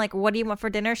 whenever I'm like, what do you want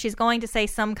for dinner? She's going to say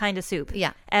some kind of soup.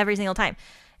 Yeah. Every single time.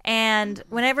 And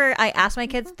whenever I ask my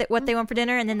kids what they want for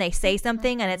dinner and then they say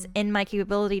something and it's in my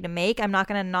capability to make, I'm not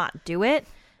going to not do it.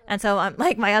 And so, I'm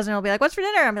like, my husband will be like, what's for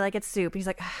dinner? I'll be like, it's soup. And he's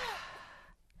like...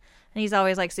 And he's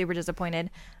always like super disappointed.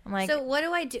 I'm like, so what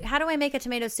do I do? How do I make a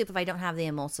tomato soup if I don't have the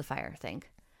emulsifier thing?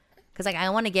 Because like I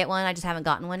want to get one, I just haven't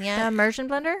gotten one yet. the immersion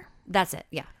blender? That's it.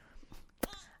 Yeah.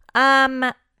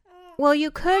 Well,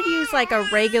 you could use like a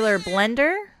regular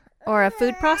blender or a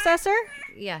food processor.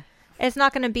 Yeah. It's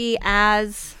not going to be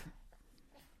as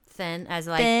Thin as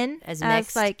like thin as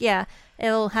mixed. like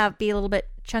it'll be a little bit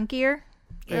chunkier,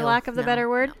 for Ew, lack of the better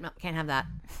word. No, can't have that.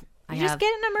 You just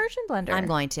get an immersion blender. I'm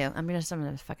going to. I'm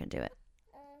gonna fucking do it.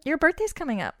 Your birthday's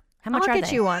coming up. How much I'll are get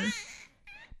they? you one.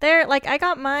 They're like I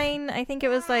got mine. I think it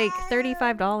was like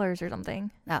 $35 or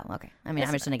something. Oh, okay. I mean,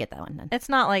 I'm just gonna get that one then. It's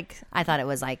not like I thought it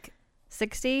was like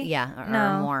 60. yeah or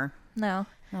No. more. No. And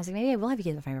I was like, maybe I will have you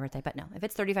get it for my birthday, but no. If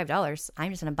it's $35,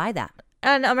 I'm just gonna buy that.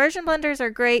 And immersion blenders are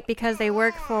great because they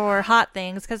work for hot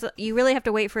things because you really have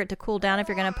to wait for it to cool down if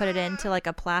you're going to put it into like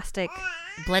a plastic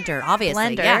Blender,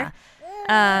 obviously. blender. Yeah.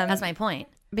 That's my point.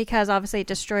 Because obviously it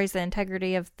destroys the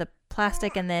integrity of the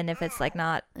plastic, and then if it's like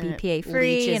not BPA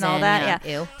free leaches and all in, that,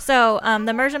 yeah. Ew. So the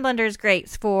immersion blender is great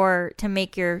to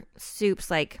make your soups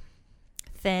like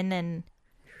thin and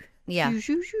Yeah.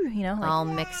 you know, like, All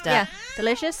mixed yeah, up.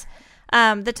 delicious.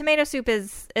 The tomato soup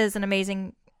is an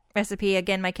amazing recipe.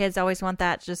 Again, my kids always want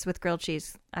that just with grilled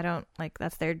cheese. I don't like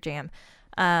that's their jam.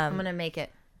 I'm gonna make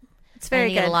it. It's very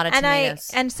need good. a lot of tomatoes.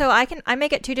 And so I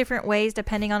make it two different ways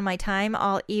depending on my time.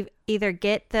 I'll either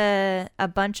get a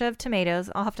bunch of tomatoes.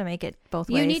 I'll have to make it both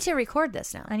ways. You need to record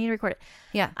this now. I need to record it.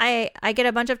 Yeah. I get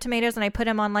a bunch of tomatoes and I put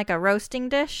them on like a roasting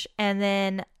dish, and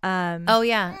then Oh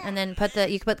yeah, and then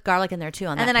you can put garlic in there too.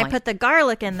 I put the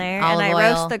garlic in there Olive and I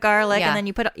oil. roast the garlic, Yeah. and then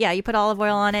you put olive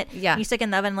oil on it. Yeah. You stick it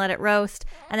in the oven, let it roast,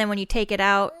 and then when you take it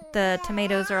out, the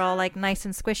tomatoes are all like nice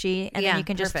and squishy, and Yeah, then you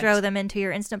can just perfect. throw them into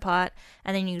your Instant Pot,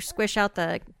 and then you squish out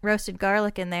the roasted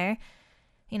garlic in there.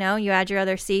 You know, you add your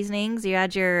other seasonings, you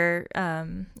add your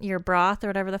broth or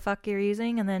whatever the fuck you're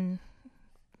using, and then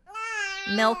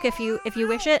milk if you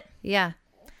wish it. Yeah.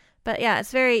 But yeah,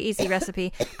 it's very easy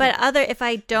recipe. But if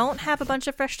I don't have a bunch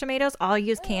of fresh tomatoes, I'll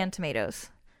use canned tomatoes.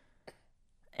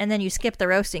 And then you skip the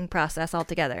roasting process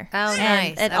altogether. Oh, and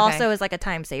nice. It Okay. also is like a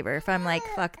time saver. If I'm like,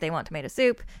 fuck, they want tomato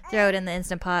soup, throw it in the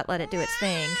Instant Pot, let it do its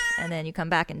thing, and then you come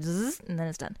back and zzz, and then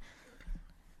it's done.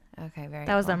 Okay, very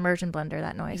That was the cool. immersion blender,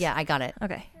 that noise. Yeah, I got it.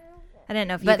 Okay. I didn't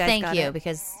know if you But guys thank got you, it.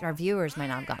 because our viewers might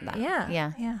not have gotten that. Yeah,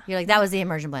 Yeah. yeah. You're like, that was the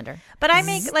immersion blender. But I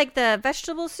make like the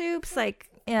vegetable soups, like,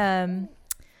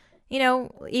 you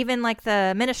know, even like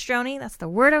the minestrone. That's the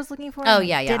word I was looking for. Oh, and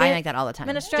yeah. did I it. make that all the time.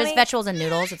 Minestrone? Just vegetables and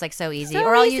noodles. It's like so easy. So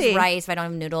or I'll easy. use rice if I don't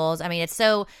have noodles. I mean, it's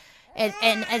so... And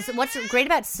what's great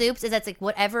about soups is that's like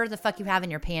whatever the fuck you have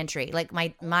in your pantry. Like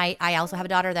I also have a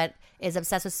daughter that is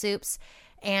obsessed with soups,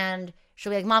 and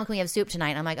she'll be like, "Mom, can we have soup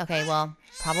tonight?" And I'm like, "Okay, well,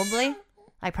 probably."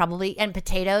 And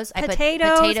potatoes. Potato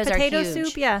are huge.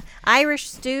 soup, yeah. Irish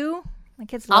stew. My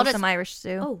kids love some Irish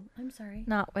stew. Oh, I'm sorry.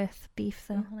 Not with beef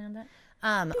though.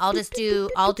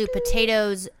 I'll do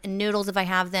potatoes, noodles if I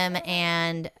have them,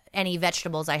 and any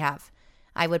vegetables I have.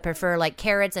 I would prefer like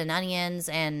carrots and onions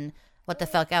and what the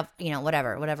fuck up,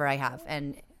 whatever I have,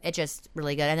 and it's just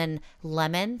really good. And then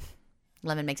lemon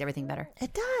makes everything better.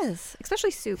 It does, especially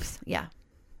soups. Yeah,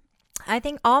 I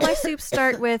think all my soups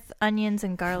start with onions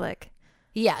and garlic,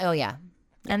 yeah, oh yeah,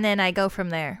 and then I go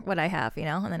from there. What I have,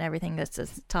 and then everything gets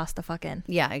just tossed the fuck in.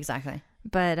 yeah, exactly.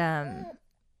 But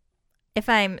if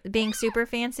I'm being super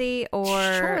fancy, or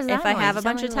Sure, is if that I noise? have a You sound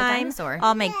bunch like of a little time, dinosaur.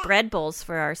 I'll make bread bowls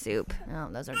for our soup. Oh,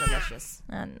 those are delicious.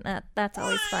 And that's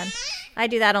always fun. I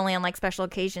do that only on like special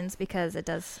occasions because it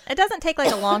doesn't take like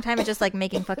a long time. It's just like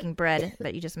making fucking bread,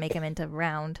 but you just make them into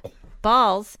round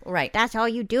balls. Right. That's all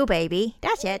you do, baby.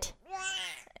 That's it.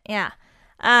 Yeah.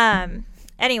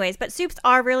 Anyways, but soups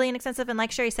are really inexpensive, and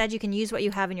like Sherry said, you can use what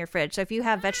you have in your fridge. So if you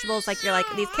have vegetables, like you're like,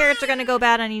 these carrots are going to go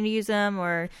bad, I need to use them,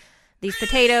 or these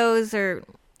potatoes, or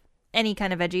any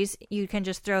kind of veggies, you can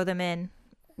just throw them in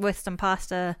with some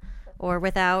pasta or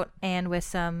without, and with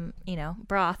some,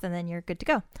 broth, and then you're good to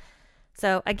go.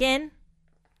 So again,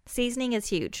 seasoning is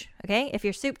huge. Okay, if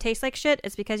your soup tastes like shit,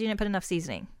 it's because you didn't put enough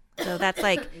seasoning. So that's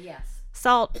like Yes.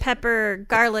 salt, pepper,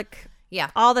 garlic, Yeah.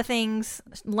 all the things,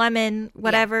 lemon,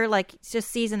 whatever. Like, just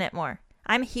season it more.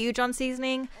 I'm huge on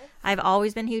seasoning. I've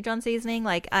always been huge on seasoning.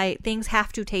 Like, things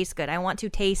have to taste good. I want to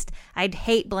taste. I'd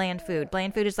hate bland food.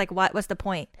 Bland food is like, what's the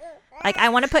point? Like, I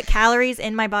want to put calories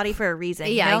in my body for a reason.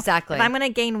 Yeah, exactly. If I'm going to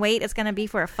gain weight, it's going to be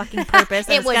for a fucking purpose.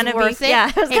 It was gonna worth it. Yeah,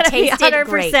 it's It going to be tasted 100%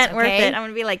 great, worth okay? it. I'm going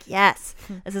to be like, yes,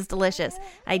 this is delicious.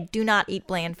 I do not eat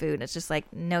bland food. It's just like,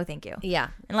 no, thank you. Yeah.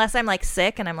 Unless I'm like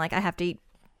sick and I'm like, I have to eat,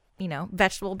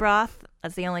 vegetable broth.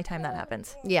 That's the only time that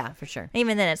happens. Yeah, for sure.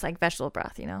 Even then, it's like vegetable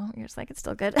broth, You're just like, it's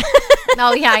still good.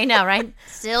 Oh, yeah, I know, right?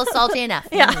 Still salty enough.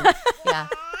 Yeah. Yeah.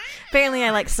 Apparently,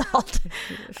 I like salt.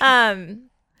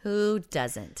 Who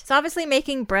doesn't? So obviously,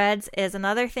 making breads is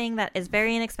another thing that is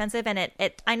very inexpensive, and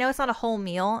it I know it's not a whole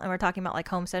meal, and we're talking about like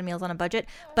homestead meals on a budget,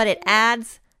 but it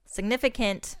adds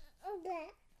significant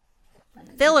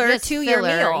filler Just to your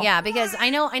filler. meal. Yeah, because I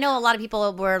know a lot of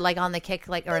people were like on the kick,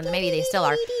 like, or maybe they still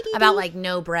are, about like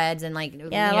no breads and like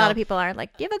Yeah, a lot of people are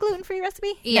like, "Do you have a gluten-free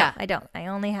recipe?" Yeah. No, I don't. I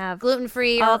only have gluten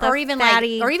free, all the or even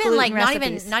fatty like gluten not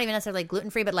recipes. even necessarily like gluten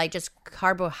free, but like just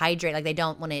carbohydrate. Like they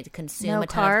don't want to consume no a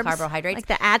ton carbs, of carbohydrates. like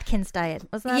the Atkins diet.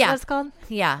 Wasn't that Yeah. what it's called?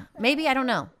 Yeah, maybe, I don't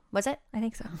know. Was it? I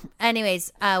think so.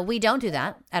 Anyways, we don't do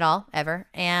that at all, ever.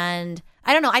 And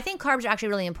I don't know. I think carbs are actually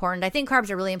really important. I think carbs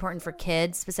are really important for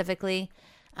kids specifically.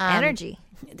 Energy.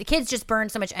 The kids just burn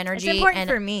so much energy. It's important and,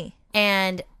 for me.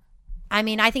 And I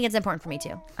mean, I think it's important for me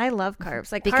too. I love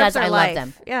carbs. Like, Because carbs are I love life.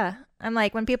 them. Yeah. I'm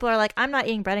like, when people are like, I'm not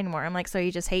eating bread anymore, I'm like, so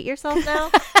you just hate yourself now?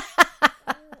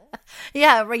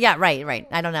 Yeah, right.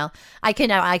 I don't know. I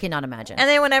cannot imagine. And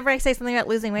then whenever I say something about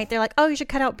losing weight, they're like, oh, you should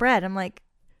cut out bread. I'm like,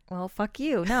 well, fuck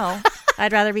you. No,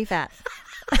 I'd rather be fat.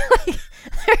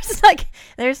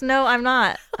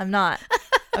 I'm not.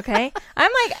 Okay.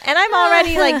 I'm like, and I'm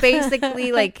already like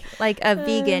basically like a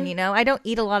vegan, I don't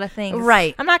eat a lot of things.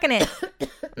 Right. I'm not going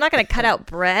to cut out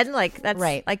bread. Like, that's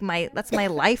Right. like that's my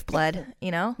lifeblood,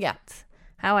 Yeah. It's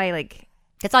how I like,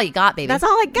 That's all you got, baby. that's all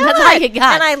I got. That's all you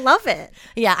got. And I love it.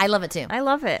 Yeah, I love it too. I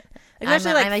love it. I'm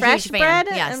Especially I'm a like fresh huge fan.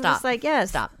 bread. Yeah, I'm stop. just like, yes.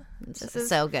 Stop. This It's is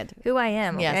so good. who I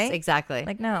am. Okay? Yes, exactly.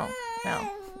 Like, no.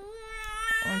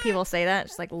 When people say that,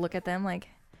 just like look at them like,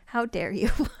 how dare you?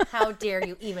 How dare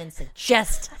you even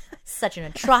suggest such an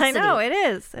atrocity? I know, it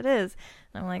is. It is.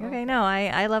 And I'm like, okay, no,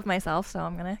 I love myself, so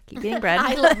I'm going to keep eating bread.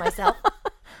 I love myself.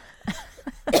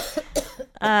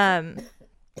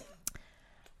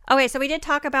 Okay, so we did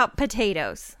talk about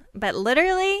potatoes, but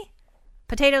literally,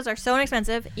 potatoes are so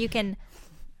inexpensive. You can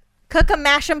cook them,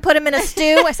 mash them, put them in a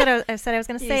stew. I said I was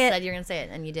going to You say said it. you were going to say it,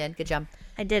 and you did. Good job.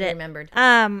 I did You it. remembered.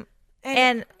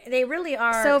 And they really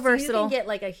are so You versatile. can get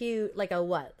like a huge, like a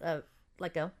what?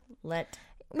 Let go. Let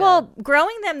go. well,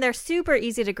 growing them, they're super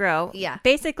easy to grow. Yeah.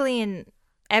 Basically, in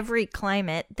every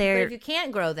climate, But they're if you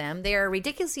can't grow them, they are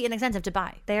ridiculously inexpensive to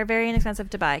buy. They are very inexpensive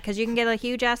to buy because you can get a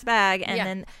huge ass bag and Yeah.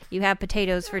 then you have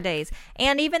potatoes for days.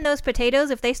 And even those potatoes,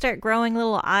 if they start growing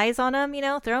little eyes on them,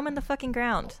 throw them in the fucking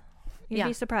ground. You'd Yeah.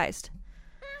 be surprised.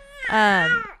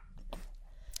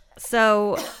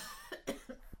 So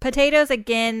potatoes,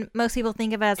 again, most people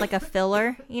think of it as like a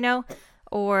filler,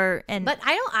 But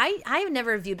I've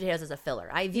never viewed potatoes as a filler.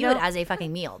 I view You it know? as a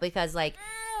fucking meal because like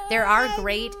there are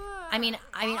great. I mean,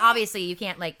 obviously you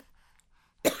can't like.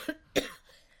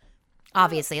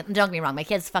 Obviously, don't get me wrong. My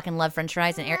kids fucking love French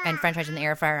fries and French fries in the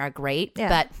air fryer are great. Yeah.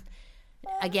 But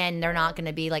again, they're not going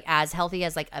to be like as healthy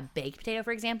as like a baked potato,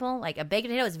 for example. Like a baked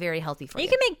potato is very healthy for you. you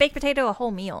can make baked potato a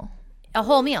whole meal. A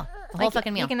whole meal, a whole Like,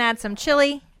 fucking meal. You can add some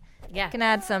chili. Yeah, You can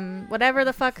add some whatever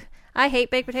the fuck. I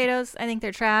hate baked potatoes. I think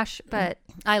they're trash, but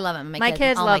I love them. my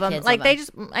kids all love my them. kids Like love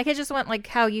my kids just want like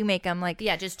how you make them, like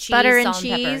yeah, just cheese, butter and salt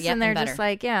cheese, and pepper. Yep, and they're butter. just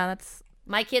like, yeah, that's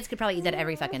My kids could probably eat that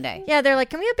every fucking day. yeah. They're like,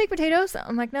 can we have baked potatoes?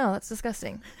 I'm like, no, that's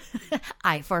disgusting.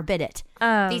 I forbid it.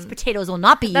 Um, These potatoes will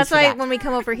not be used that's for why that. when we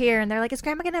come over here and they're like, is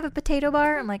Grandma gonna have a potato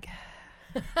bar? I'm like,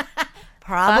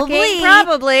 Probably. fucking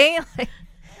probably. Like,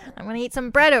 I'm gonna eat some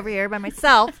bread over here by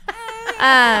myself.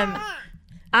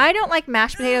 I don't like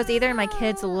mashed potatoes either, and my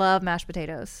kids love mashed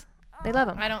potatoes. They love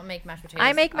them. I don't make mashed potatoes.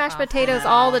 I make mashed potatoes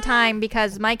all the time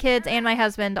because my kids and my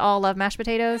husband all love mashed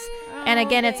potatoes. And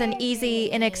again, it's an easy,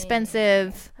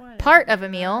 inexpensive part of a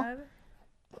meal.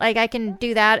 Like I can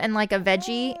do that and like a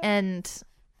veggie and,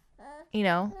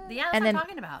 Yeah, that's and what then I'm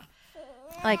talking about.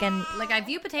 like and Like I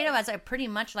view potato as pretty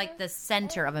much like the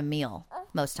center of a meal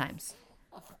most times.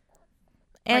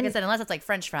 and Like I said, unless it's like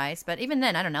French fries, but even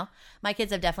then, I don't know. My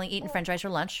kids have definitely eaten French fries for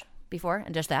lunch. before,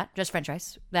 and just French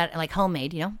fries, that like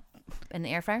homemade, in the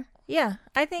air fryer. Yeah,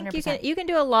 I think 100%. you can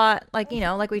do a lot, like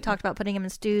like we talked about putting them in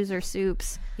stews or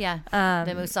soups. Yeah,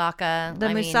 the moussaka. The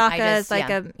moussaka is like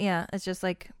it's just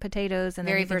like potatoes and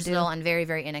very then you can versatile and very,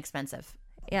 very inexpensive.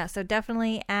 Yeah, so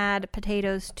definitely add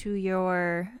potatoes to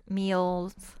your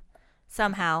meals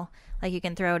somehow. Like you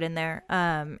can throw it in there,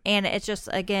 and it's just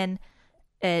again,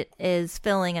 it is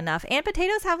filling enough. And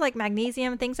potatoes have like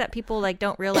magnesium, things that people like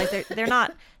don't realize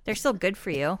they're still good for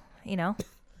you.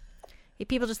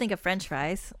 People just think of French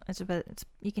fries, but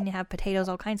you can have potatoes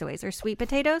all kinds of ways. There's sweet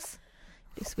potatoes.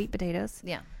 Do sweet potatoes.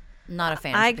 Yeah, not a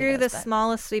fan. I grew the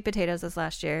smallest sweet potatoes this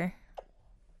last year.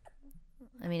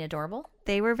 I mean, adorable.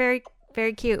 They were very,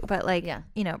 very cute, but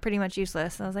pretty much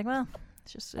useless. And I was like, well,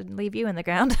 let's just leave you in the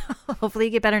ground. Hopefully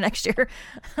you get better next year.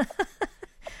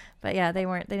 But yeah, they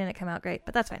didn't come out great,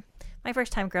 but that's fine. My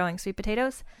first time growing sweet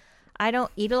potatoes. I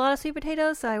don't eat a lot of sweet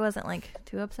potatoes, so I wasn't like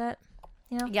too upset.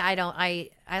 Yeah, I don't. I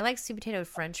like sweet potato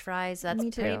French fries. That's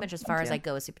pretty much as far as I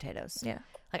go with sweet potatoes. Yeah.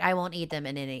 Like I won't eat them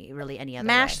in any other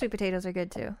Mashed way. sweet potatoes are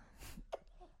good too.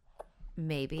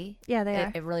 Maybe. Yeah, they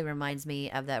are. It really reminds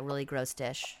me of that really gross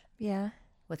dish. Yeah.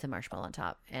 With the marshmallow on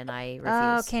top, and I refuse.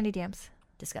 Oh, candied yams.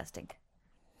 Disgusting.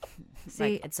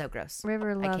 See, it's so gross.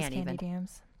 River loves candied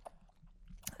yams.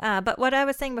 But what I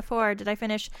was saying before, did I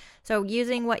finish? So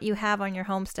using what you have on your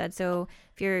homestead. So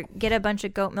if you get a bunch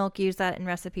of goat milk, use that in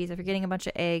recipes. If you're getting a bunch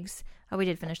of eggs, we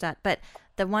did finish that. But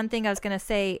the one thing I was going to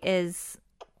say is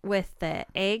with the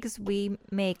eggs, we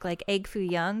make like egg foo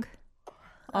young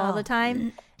all the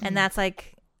time. And that's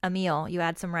like a meal. You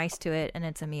add some rice to it and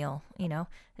it's a meal,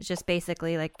 It's just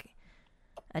basically like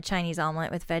a Chinese omelet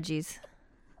with veggies.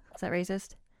 Is that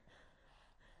racist?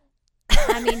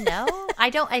 I mean, no, I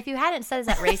don't. If you hadn't said is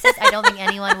that racist, I don't think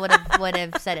anyone would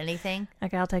have said anything.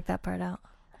 Okay, I'll take that part out.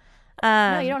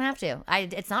 No, you don't have to.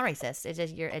 It's not racist.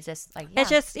 It's just like It's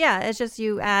just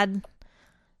you add.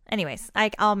 Anyways,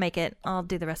 I'll make it. I'll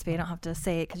do the recipe. I don't have to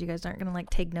say it because you guys aren't gonna like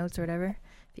take notes or whatever.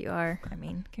 If you are, I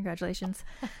mean, congratulations.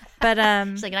 But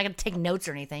she's like, you're not gonna take notes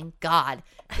or anything. God,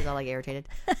 she's all like irritated.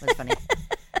 It was funny.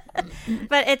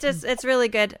 But it's really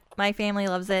good. My family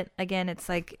loves it. Again, it's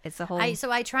like it's a whole. So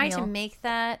I tried to make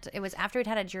that. It was after we'd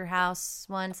had it at your house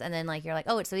once, and then like you're like,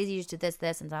 oh, it's so easy. You just do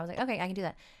this, and so I was like, okay, I can do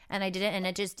that, and I did it, and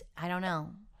it just, I don't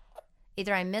know,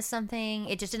 either I missed something.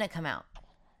 It just didn't come out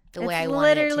the way I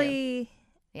wanted it to. Literally,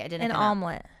 yeah, it didn't. An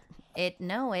omelet. It's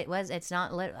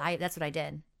not. That's what I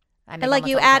did. And like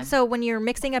you add, so when you're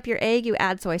mixing up your egg, you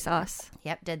add soy sauce.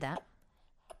 Yep, did that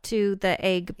to the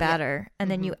egg batter, and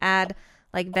then you add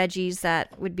like veggies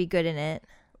that would be good in it.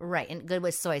 Right, and good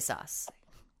with soy sauce.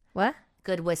 What?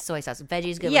 Good with soy sauce.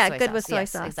 Veggies good with soy sauce. Yeah, good with soy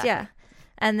sauce. Exactly. Yeah.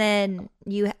 And then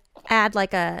you add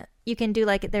like you can do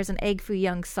like, there's an egg foo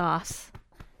young sauce.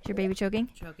 Is your baby choking?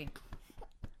 Choking.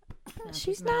 No,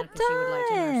 she's not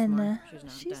done.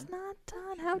 She's not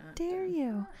done. How dare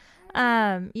you?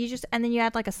 You just, and then you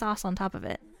add like a sauce on top of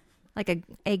it. Like a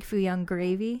egg foo young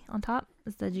gravy on top.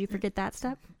 Did you forget that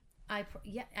step? I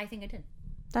think I did.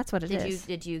 That's what it is.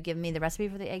 Did you give me the recipe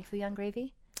for the egg foo young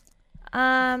gravy?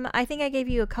 I think I gave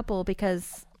you a couple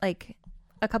because like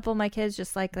a couple of my kids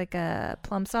just like a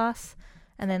plum sauce,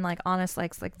 and then like Honest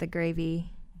likes like the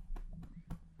gravy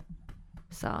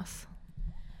sauce.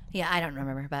 Yeah, I don't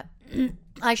remember, but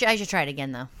I should try it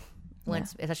again though.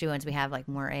 Especially once we have like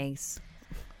more eggs.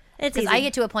 It's easy. I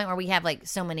get to a point where we have like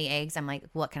so many eggs. I'm like,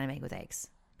 what can I make with eggs?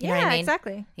 You know what I mean?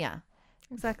 Exactly. Yeah.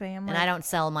 Exactly. And I don't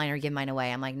sell mine or give mine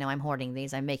away. I'm like, no, I'm hoarding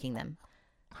these. I'm making them.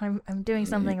 I'm doing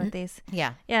something with these.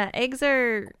 Yeah. Yeah. Eggs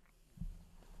are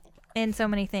in so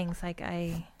many things. Like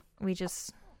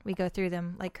we go through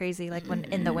them like crazy, like when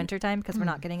in the wintertime because we're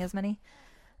not getting as many.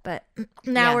 But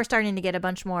now we're starting to get a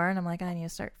bunch more, and I'm like, I need to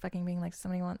start fucking being like,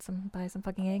 somebody wants buy some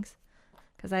fucking eggs,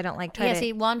 because I don't like try to.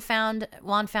 See, Juan found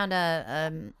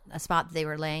a spot that they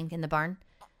were laying in the barn,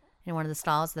 in one of the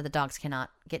stalls that the dogs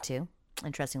cannot get to.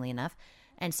 Interestingly enough,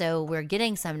 and so we're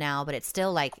getting some now, but it's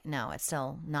still like it's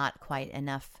still not quite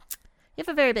enough. You have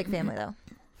a very big family, though.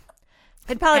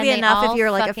 It'd probably be enough if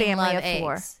you're like a family of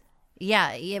 4.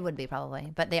 Yeah, it would be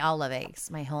probably, but they all love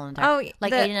eggs. My whole entire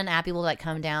Aiden and Appy will like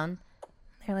come down.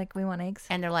 They're like, we want eggs,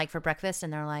 and they're like for breakfast,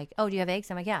 and they're like, oh, do you have eggs?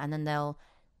 I'm like, yeah, and then they'll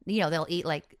eat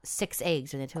like 6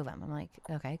 eggs, or the 2 of them. I'm like,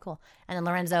 okay, cool. And then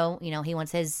Lorenzo, he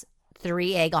wants his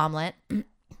 3 egg omelet.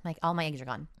 Like all my eggs are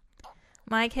gone.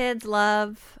 My kids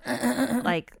love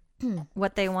like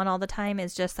what they want all the time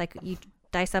is just like you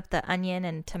dice up the onion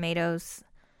and tomatoes.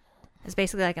 It's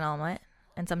basically like an omelet,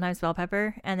 and sometimes bell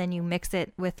pepper, and then you mix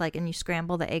it with like, and you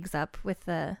scramble the eggs up with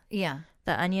the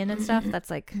onion and stuff.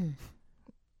 That's like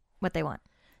what they want.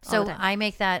 So the time. I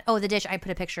make that. Oh, the dish. I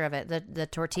put a picture of it. The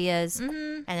tortillas,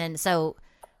 and then so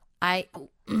I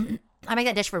I make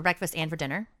that dish for breakfast and for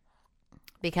dinner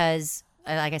because,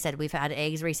 like I said, we've had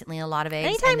eggs recently, a lot of eggs.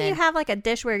 Anytime and then you have like a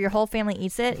dish where your whole family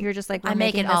eats it, you're just like, I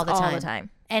make it all the all time. the time.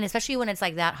 And especially when it's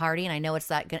like that hearty, and I know it's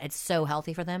that good, it's so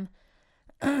healthy for them.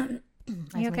 I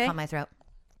okay? caught my throat.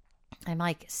 I'm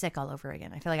like sick all over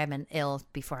again. I feel like I've been ill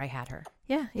before I had her.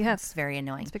 Yeah, you have. It's very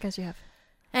annoying. It's because you have.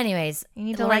 Anyways, You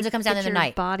need to Lorenzo like comes down get in the your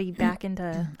night. body back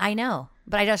into. I know,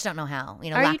 but I just don't know how. You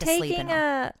know, Are lack you of sleep taking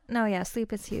and all. no? Yeah,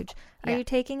 sleep is huge. Are Yeah. you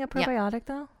taking a probiotic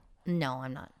though? No,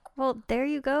 I'm not. Well, there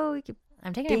you go. You could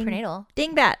I'm taking a Ding. prenatal.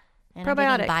 dingbat And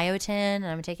probiotic. I'm taking biotin, and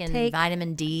I'm taking Take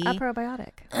vitamin D. a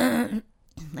probiotic. I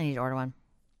need to order one.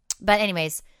 But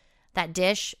anyways, that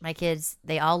dish, my kids,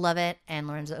 they all love it. And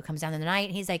Lorenzo comes down in the night.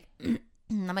 And he's like, I'm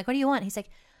like, what do you want? He's like,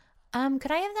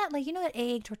 could I have that? Like, you know that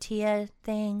egg tortilla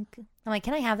thing? I'm like,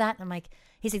 can I have that? I'm like,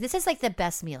 he's like, this is like the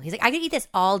best meal. He's like, I could eat this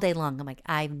all day long. I'm like,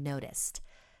 I've noticed.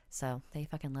 So they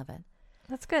fucking love it.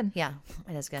 That's good. Yeah,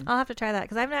 it is good. I'll have to try that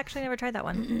because I've actually never tried that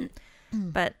one.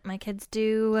 But my kids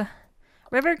do.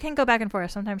 River can go back and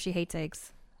forth. Sometimes she hates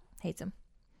eggs. Hates them.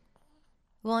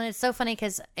 Well, and it's so funny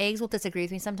because eggs will disagree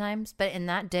with me sometimes. But in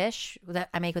that dish that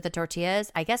I make with the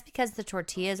tortillas, I guess because the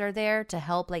tortillas are there to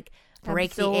help like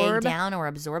break the egg Absorb. down or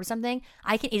absorb something,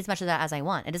 I can eat as much of that as I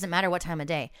want. It doesn't matter what time of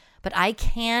day. But I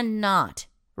cannot,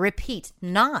 repeat,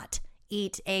 not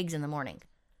eat eggs in the morning.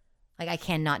 Like I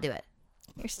cannot do it.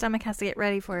 Your stomach has to get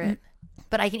ready for it.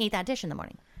 But I can eat that dish in the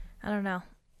morning. I don't know.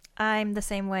 I'm the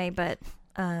same way, but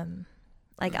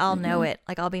like I'll know it.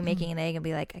 Like I'll be making an egg and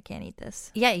be like, I can't eat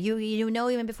this. Yeah, you know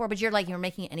even before, but you're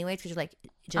making it anyways because you're like,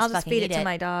 just I'll just fucking feed eat it to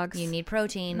my dogs. You need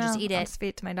protein. No, just eat I'll it. just feed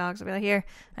it to my dogs. I'll be like, here,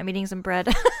 I'm eating some bread.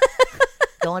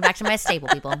 Going back to my staple,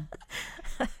 people.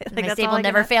 Like, My that's staple all I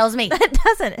never can- fails me. It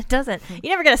doesn't. It doesn't. You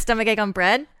never get a stomach ache on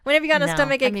bread. When have you gotten a No.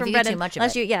 stomach I ache mean, if from you bread? eat too much of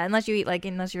unless it. unless you eat like,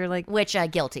 unless you're like, Which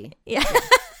guilty. yeah.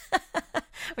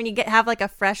 When you have like a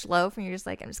fresh loaf and you're just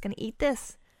like, I'm just gonna eat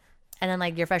this. And then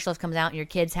like your fresh loaf comes out and your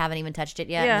kids haven't even touched it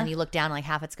yet. Yeah. And then you look down and like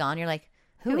half it's gone. You're like,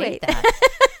 who Who ate ate that?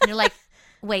 And you're like,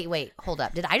 wait, hold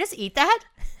up. Did I just eat that?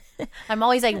 I'm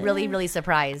always like really, really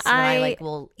surprised when I like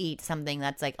will eat something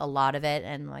that's like a lot of it.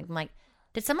 And like, I'm like,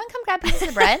 did someone come grab pieces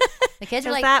of bread? The kids are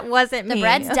 'Cause like, that wasn't the me.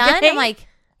 bread's done. okay? I'm like,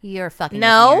 you're fucking.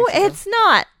 no, with me, aren't you?" it's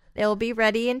not. It'll be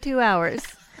ready in 2 hours.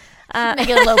 Make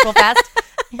it a local fast.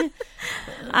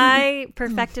 I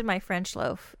perfected my French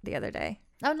loaf the other day.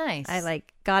 Oh, nice. I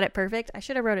like got it perfect. I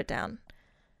should have wrote it down.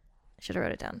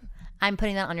 I'm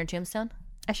putting that on your tombstone.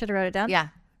 I should have wrote it down. Yeah,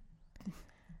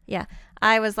 Yeah.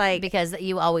 I was like, because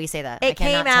you always say that. I it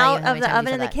came cannot tell you out how of many the times you oven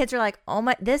said and the that. kids are like, oh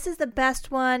my, this is the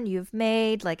best one you've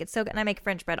made. Like, it's so good. And I make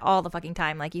French bread all the fucking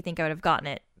time. Like, you think I would have gotten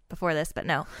it before this, but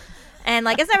no. And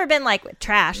like, it's never been like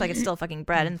trash. Like, it's still fucking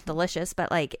bread and it's delicious, but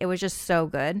like, it was just so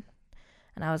good.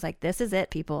 And I was like, this is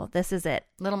it, people. This is it.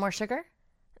 A little more sugar.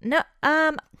 No,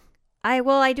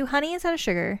 I do honey instead of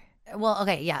sugar. Well,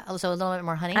 okay, yeah. So a little bit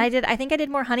more honey. I think I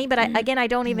did more honey, but I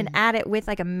don't even add it with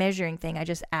like a measuring thing. I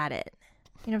just add it.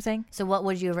 You know what I'm saying? So what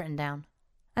would you have written down?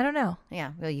 I don't know.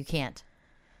 Yeah, well, you can't.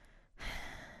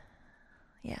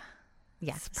 Yeah.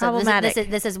 Yeah, It's so problematic.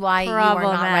 This is why you are not writing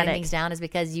Problematic. things down, is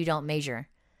because you don't measure,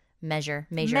 Measure.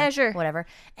 whatever.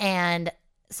 And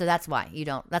so that's why you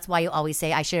don't. That's why you always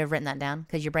say, "I should have written that down,"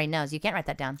 because your brain knows you can't write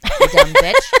that down. You dumb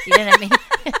bitch. You know what I mean?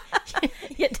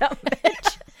 You dumb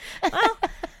bitch.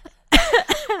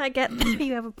 Well, I get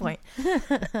you have a point.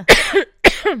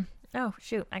 Oh,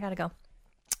 shoot. I got to go.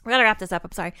 We got to wrap this up.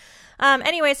 I'm sorry.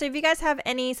 Anyway, so if you guys have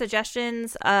any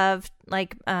suggestions of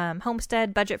like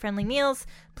homestead budget friendly meals,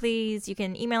 please, you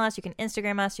can email us, you can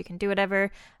Instagram us, you can do whatever.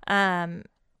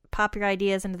 Pop your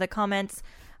ideas into the comments.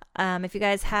 If you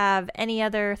guys have any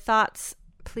other thoughts,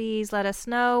 please let us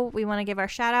know. We want to give our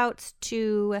shout outs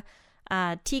to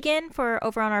Tegan for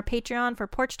over on our Patreon for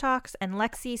Porch Talks, and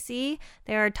Lexi C.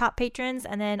 They are top patrons.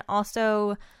 And then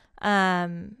also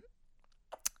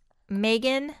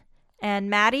Megan and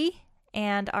Maddie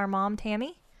and our mom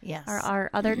Tammy Yes. are our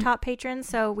other top patrons.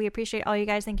 So we appreciate all you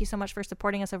guys. Thank you so much for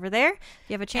supporting us over there. If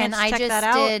you have a chance And to I check just that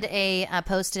out. did a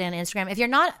post today on Instagram. If you're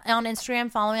not on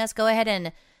Instagram following us, go ahead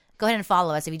and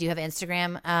follow us if you do have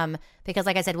Instagram. Because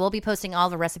like I said, we'll be posting all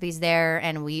the recipes there,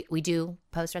 and we do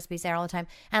post recipes there all the time,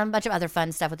 and a bunch of other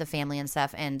fun stuff with the family and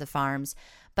stuff and the farms.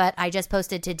 But I just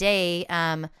posted today.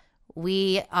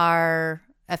 We are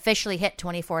officially hit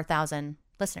 24,000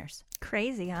 listeners.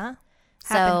 Crazy, huh?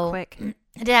 So Happened quick.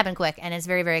 It did happen quick, and it's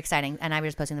very, very exciting. And I was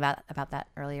just posting about that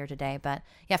earlier today. But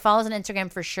yeah, follow us on Instagram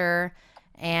for sure.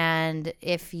 And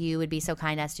if you would be so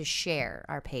kind as to share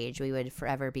our page, we would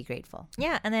forever be grateful.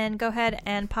 Yeah, and then go ahead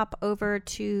and pop over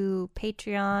to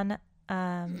Patreon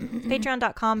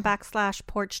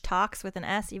Patreon.com/Porch Talks with an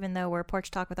S, even though we're Porch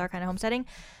Talk with Our Kind of Homesteading.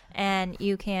 And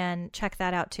you can check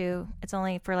that out too. It's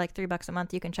only for like $3 a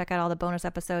month. You can check out all the bonus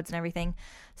episodes and everything.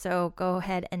 So go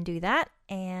ahead and do that.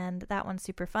 And that one's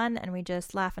super fun. And we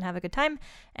just laugh and have a good time.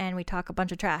 And we talk a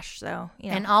bunch of trash. So,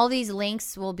 you know. And all these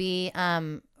links will be,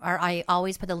 I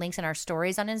always put the links in our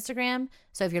stories on Instagram.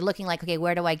 So if you're looking like, okay,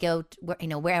 where do I go?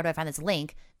 Where do I find this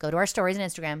link? Go to our stories on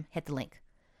Instagram, hit the link.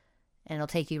 And it'll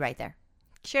take you right there.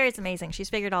 Sherry's amazing. She's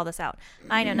figured all this out.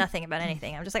 I know nothing about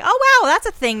anything. I'm just like, oh, wow, that's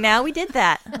a thing now. We did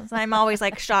that. So I'm always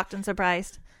like shocked and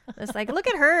surprised. It's like, look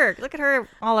at her. Look at her.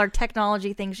 All our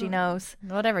technology things she knows.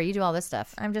 Whatever. You do all this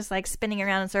stuff. I'm just like spinning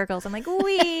around in circles. I'm like,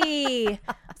 wee.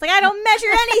 It's like, I don't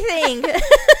measure anything.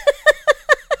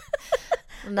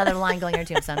 Another line going in your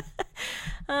tombstone.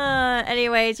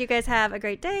 Anyways, you guys have a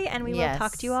great day, and we will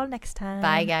talk to you all next time.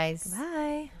 Bye, guys. Bye.